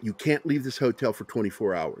yours, but you can't leave this hotel for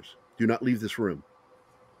 24 hours. Do not leave this room.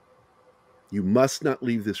 You must not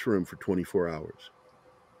leave this room for 24 hours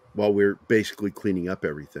while we're basically cleaning up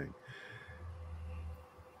everything.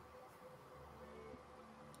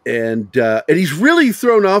 And he's really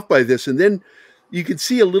thrown off by this. And then you can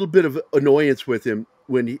see a little bit of annoyance with him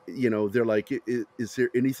when, they're like, is there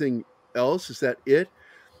anything else? Is that it?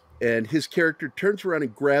 And his character turns around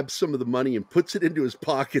and grabs some of the money and puts it into his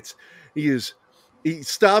pockets. He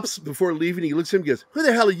stops before leaving. He looks at him and goes, who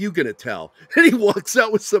the hell are you going to tell? And he walks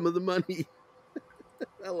out with some of the money.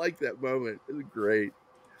 I like that moment. It was great.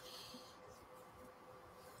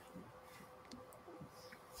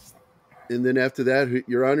 And then after that,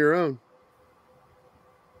 you're on your own.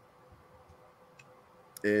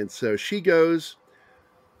 And so she goes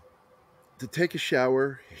to take a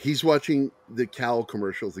shower. He's watching the Cowl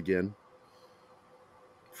commercials again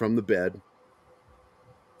from the bed.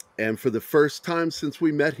 And for the first time since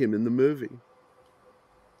we met him in the movie,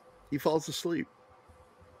 he falls asleep.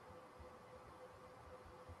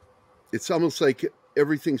 It's almost like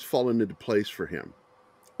everything's fallen into place for him.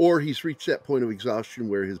 Or he's reached that point of exhaustion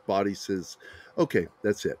where his body says, okay,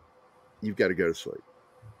 that's it. You've got to go to sleep.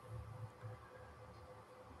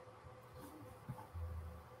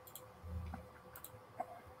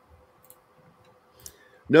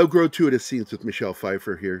 No gratuitous scenes with Michelle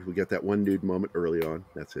Pfeiffer here. We got that one nude moment early on.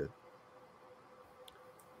 That's it.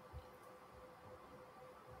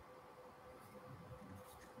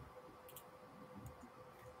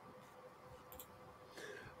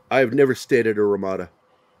 I have never stayed at a Ramada.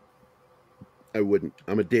 I wouldn't.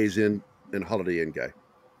 I'm a Days Inn and Holiday Inn guy.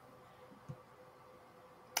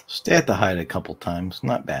 Stay at the Hyatt a couple times.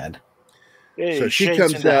 Not bad. Hey, so she Shane's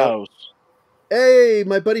comes in the out. house. Hey,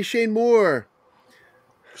 my buddy Shane Moore.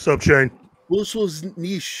 What's up, Shane? Wusul's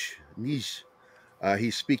niche. He's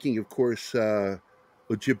speaking, of course,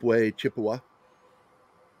 Ojibwe, Chippewa.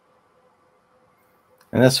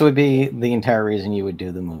 And this would be the entire reason you would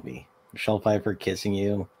do the movie. Michelle Pfeiffer kissing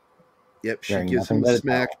you. Yep, she gives him a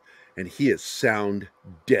smack, and he is sound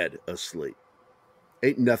dead asleep.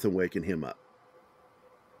 Ain't nothing waking him up.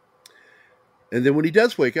 And then when he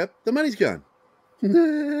does wake up, the money's gone.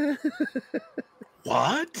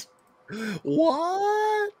 What?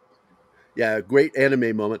 What? Yeah, great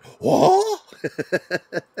anime moment. What?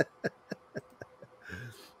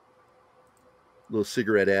 Little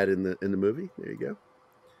cigarette ad in the movie. There you go.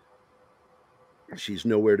 She's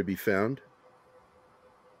nowhere to be found.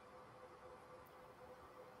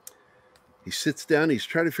 He sits down. He's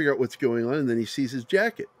trying to figure out what's going on, and then he sees his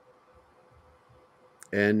jacket.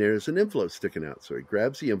 And there's an envelope sticking out. So he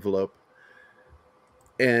grabs the envelope.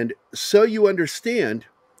 And so you understand,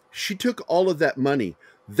 she took all of that money.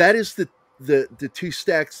 That is the 2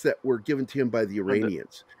 stacks that were given to him by the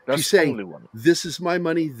Iranians. She's saying, this is my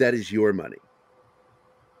money, that is your money,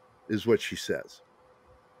 is what she says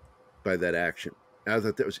by that action. I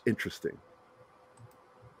thought that was interesting.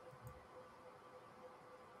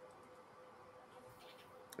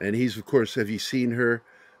 And he's, of course, have you seen her?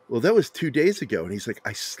 Well, that was 2 days ago. And he's like,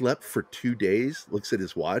 I slept for 2 days. Looks at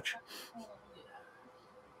his watch.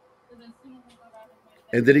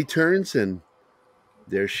 And then he turns and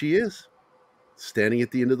there she is, standing at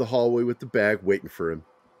the end of the hallway with the bag, waiting for him.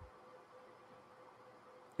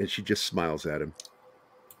 And she just smiles at him.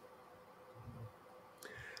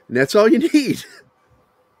 And that's all you need.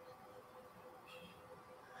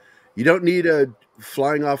 You don't need a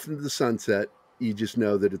flying off into the sunset. You just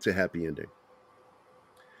know that it's a happy ending.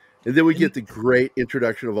 And then we get the great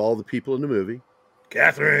introduction of all the people in the movie.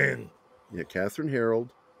 Catherine. Yeah, Catherine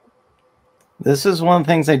Harold. This is one of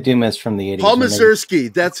the things I do miss from the 80s. Paul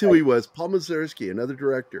Mazursky. That's who he was. Paul Mazursky, another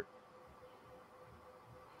director.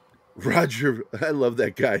 Roger. I love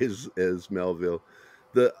that guy as Melville.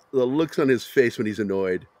 The looks on his face when he's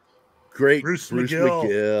annoyed. Great. Bruce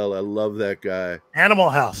McGill. I love that guy. Animal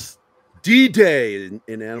House. D-Day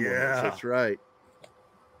in Animal House. That's right.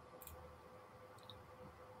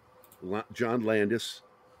 John Landis.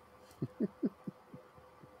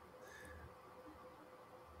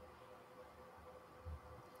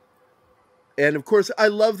 And of course, I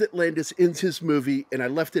love that Landis ends his movie, and I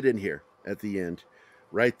left it in here at the end,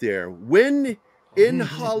 right there. When in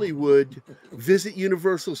Hollywood, visit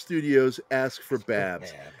Universal Studios, ask for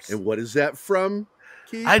Babs. And what is that from,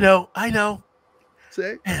 Keith? I know.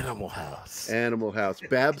 say? Animal House. Animal House.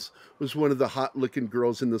 Babs was one of the hot-looking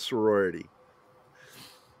girls in the sorority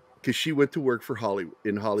because she went to work for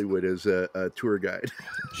Hollywood as a tour guide.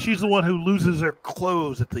 She's the one who loses her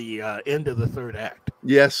clothes at the end of the third act.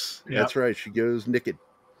 Yes, Yep. that's right. She goes naked.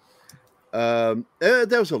 That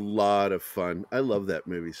was a lot of fun. I love that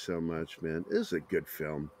movie so much, man. It was a good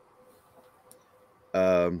film.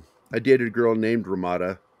 I dated a girl named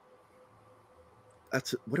Ramada.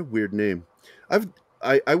 What a weird name.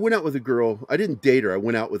 I went out with a girl. I didn't date her. I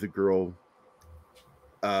went out with a girl.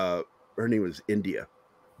 Her name was India.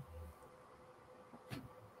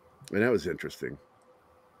 And that was interesting.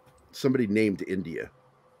 Somebody named India.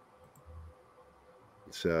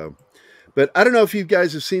 So, but I don't know if you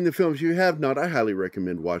guys have seen the film. If you have not, I highly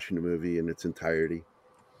recommend watching the movie in its entirety.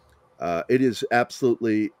 It is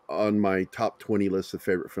absolutely on my top 20 list of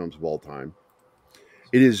favorite films of all time.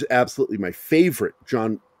 It is absolutely my favorite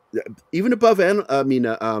even above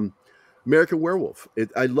American Werewolf.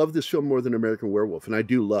 I love this film more than American Werewolf, and I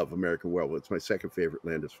do love American Werewolf. It's my second favorite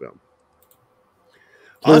Landis film.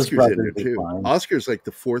 Oscar's in there too. Oscar's like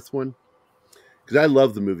the fourth one because I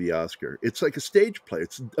love the movie Oscar. It's like a stage play.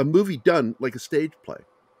 It's a movie done like a stage play.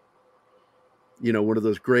 You know, one of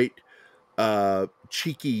those great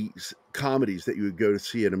cheeky comedies that you would go to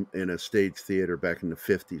see in a stage theater back in the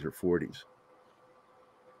 50s or 40s.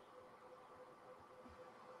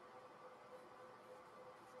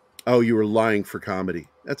 Oh, you were lying for comedy.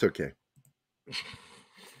 That's okay.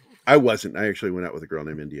 I wasn't. I actually went out with a girl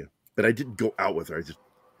named India, but I didn't go out with her.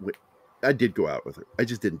 I did go out with her. I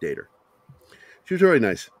just didn't date her. She was really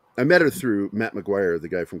nice. I met her through Matt McGuire, the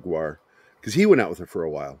guy from Guar, because he went out with her for a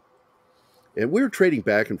while. And we were trading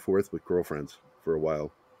back and forth with girlfriends for a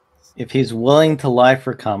while. If he's willing to lie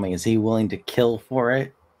for comedy, is he willing to kill for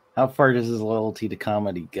it? How far does his loyalty to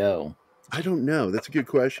comedy go? I don't know. That's a good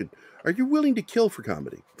question. Are you willing to kill for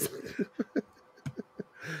comedy?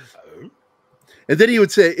 And then he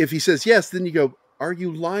would say, if he says yes, then you go, are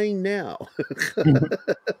you lying now?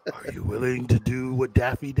 Are you willing to do what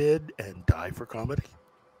Daffy did and die for comedy?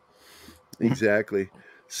 Exactly.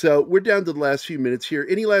 So we're down to the last few minutes here.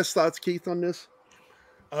 Any last thoughts, Keith, on this?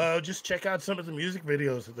 Just check out some of the music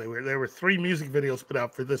videos that there were 3 music videos put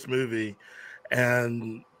out for this movie,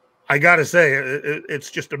 and I gotta say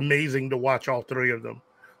it's just amazing to watch all 3 of them,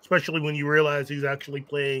 especially when you realize he's actually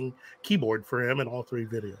playing keyboard for him in all 3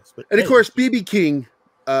 videos. But of course, B.B. King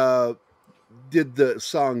did the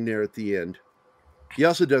song there at the end. He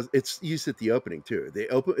also does. It's used at the opening too.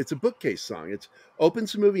 It's a bookcase song. It's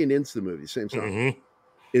opens the movie and ends the movie. Same song. Mm-hmm.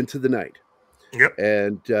 Into the Night. Yep.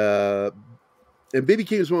 And B.B.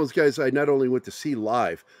 King is one of those guys I not only went to see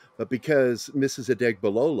live, but because Mrs.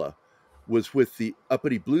 Adegbalola was with the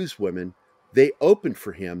Uppity Blues Women, they opened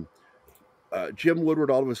for him. Jim Woodward,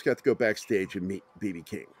 all of us got to go backstage and meet B.B.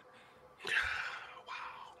 King. Wow.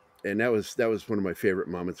 And that was one of my favorite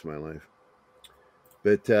moments of my life.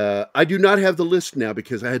 But I do not have the list now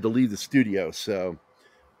because I had to leave the studio. So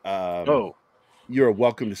you're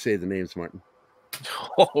welcome to say the names, Martin.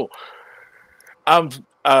 Oh,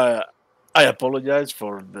 I apologize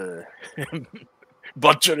for the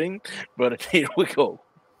butchering, but here we go.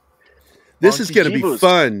 This is going to be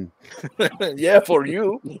fun. Yeah, for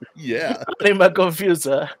you. Yeah. Anima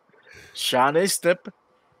Confusa, Shane Step,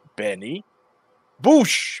 Benny,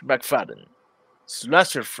 Bush McFadden,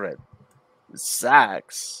 Slasher Fred,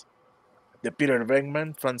 Sax, the Peter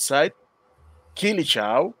Venkman fan site, Keely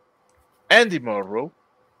Chow, Andy Morrow,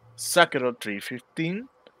 Sakura 315,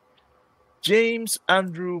 James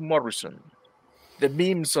Andrew Morrison, The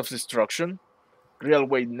Memes of Destruction,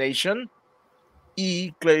 Railway Nation,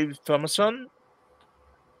 E. Clay Thomason,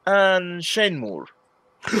 and Shane Moore.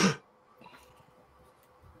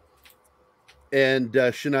 And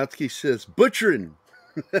Shinatsky says, butcherin'.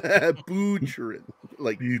 Butcherin'.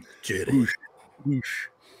 Like, boosh.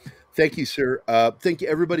 Thank you, sir. Thank you,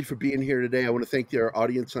 everybody, for being here today. I want to thank our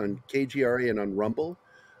audience on KGRA and on Rumble.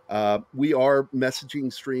 We are messaging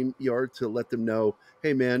StreamYard to let them know,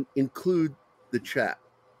 hey, man, include the chat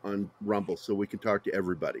on Rumble so we can talk to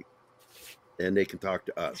everybody and they can talk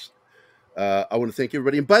to us. I want to thank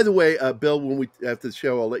everybody. And by the way, Bill, when we after the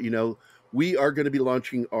show, I'll let you know, we are going to be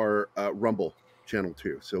launching our Rumble channel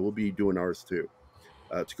too. So we'll be doing ours too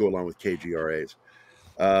to go along with KGRA's.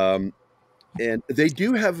 And they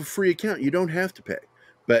do have a free account. You don't have to pay.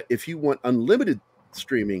 But if you want unlimited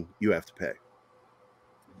streaming, you have to pay.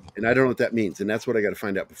 And I don't know what that means. And that's what I got to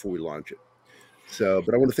find out before we launch it. So,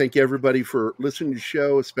 but I want to thank everybody for listening to the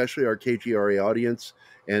show, especially our KGRA audience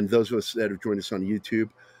and those of us that have joined us on YouTube.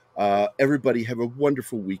 Everybody have a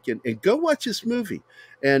wonderful weekend and go watch this movie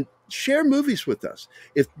and share movies with us.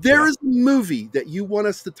 If there is a movie that you want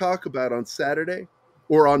us to talk about on Saturday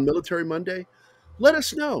or on Military Monday, let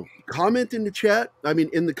us know. Comment in the chat. I mean,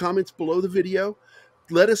 in the comments below the video.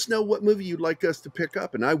 Let us know what movie you'd like us to pick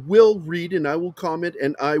up. And I will read and I will comment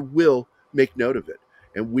and I will make note of it.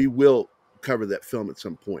 And we will cover that film at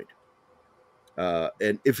some point.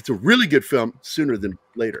 And if it's a really good film, sooner than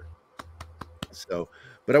later. So,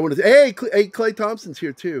 but I want to hey, Clay Thompson's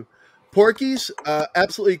here too. Porky's,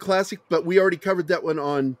 absolutely classic, but we already covered that one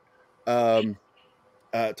on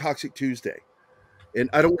Toxic Tuesday. And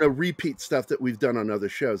I don't want to repeat stuff that we've done on other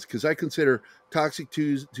shows because I consider Toxic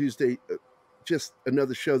Tuesday just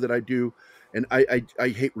another show that I do. And I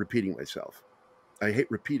hate repeating myself. I hate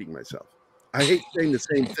repeating myself. I hate saying the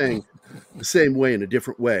same thing the same way in a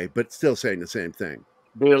different way, but still saying the same thing.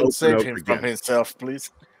 Bill, save him from himself,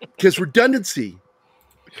 please. Because redundancy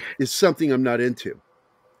is something I'm not into.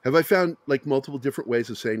 Have I found like multiple different ways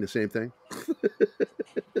of saying the same thing?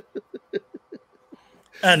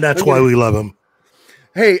 And that's why we love him.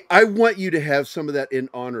 Hey, I want you to have some of that in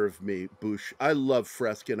honor of me, Boosh. I love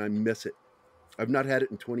Fresca and I miss it. I've not had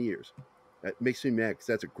it in 20 years. That makes me mad because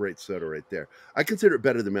that's a great soda right there. I consider it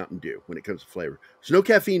better than Mountain Dew when it comes to flavor. There's no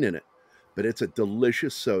caffeine in it, but it's a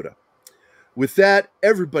delicious soda. With that,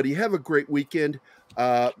 everybody have a great weekend.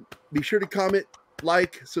 Be sure to comment,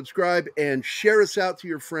 like, subscribe, and share us out to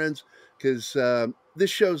your friends because this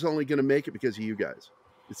show is only going to make it because of you guys.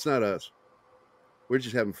 It's not us. We're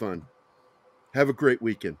just having fun. Have a great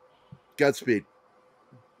weekend. Godspeed.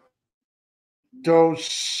 Those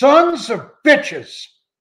sons of bitches.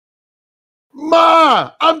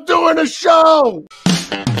 Ma, I'm doing a show.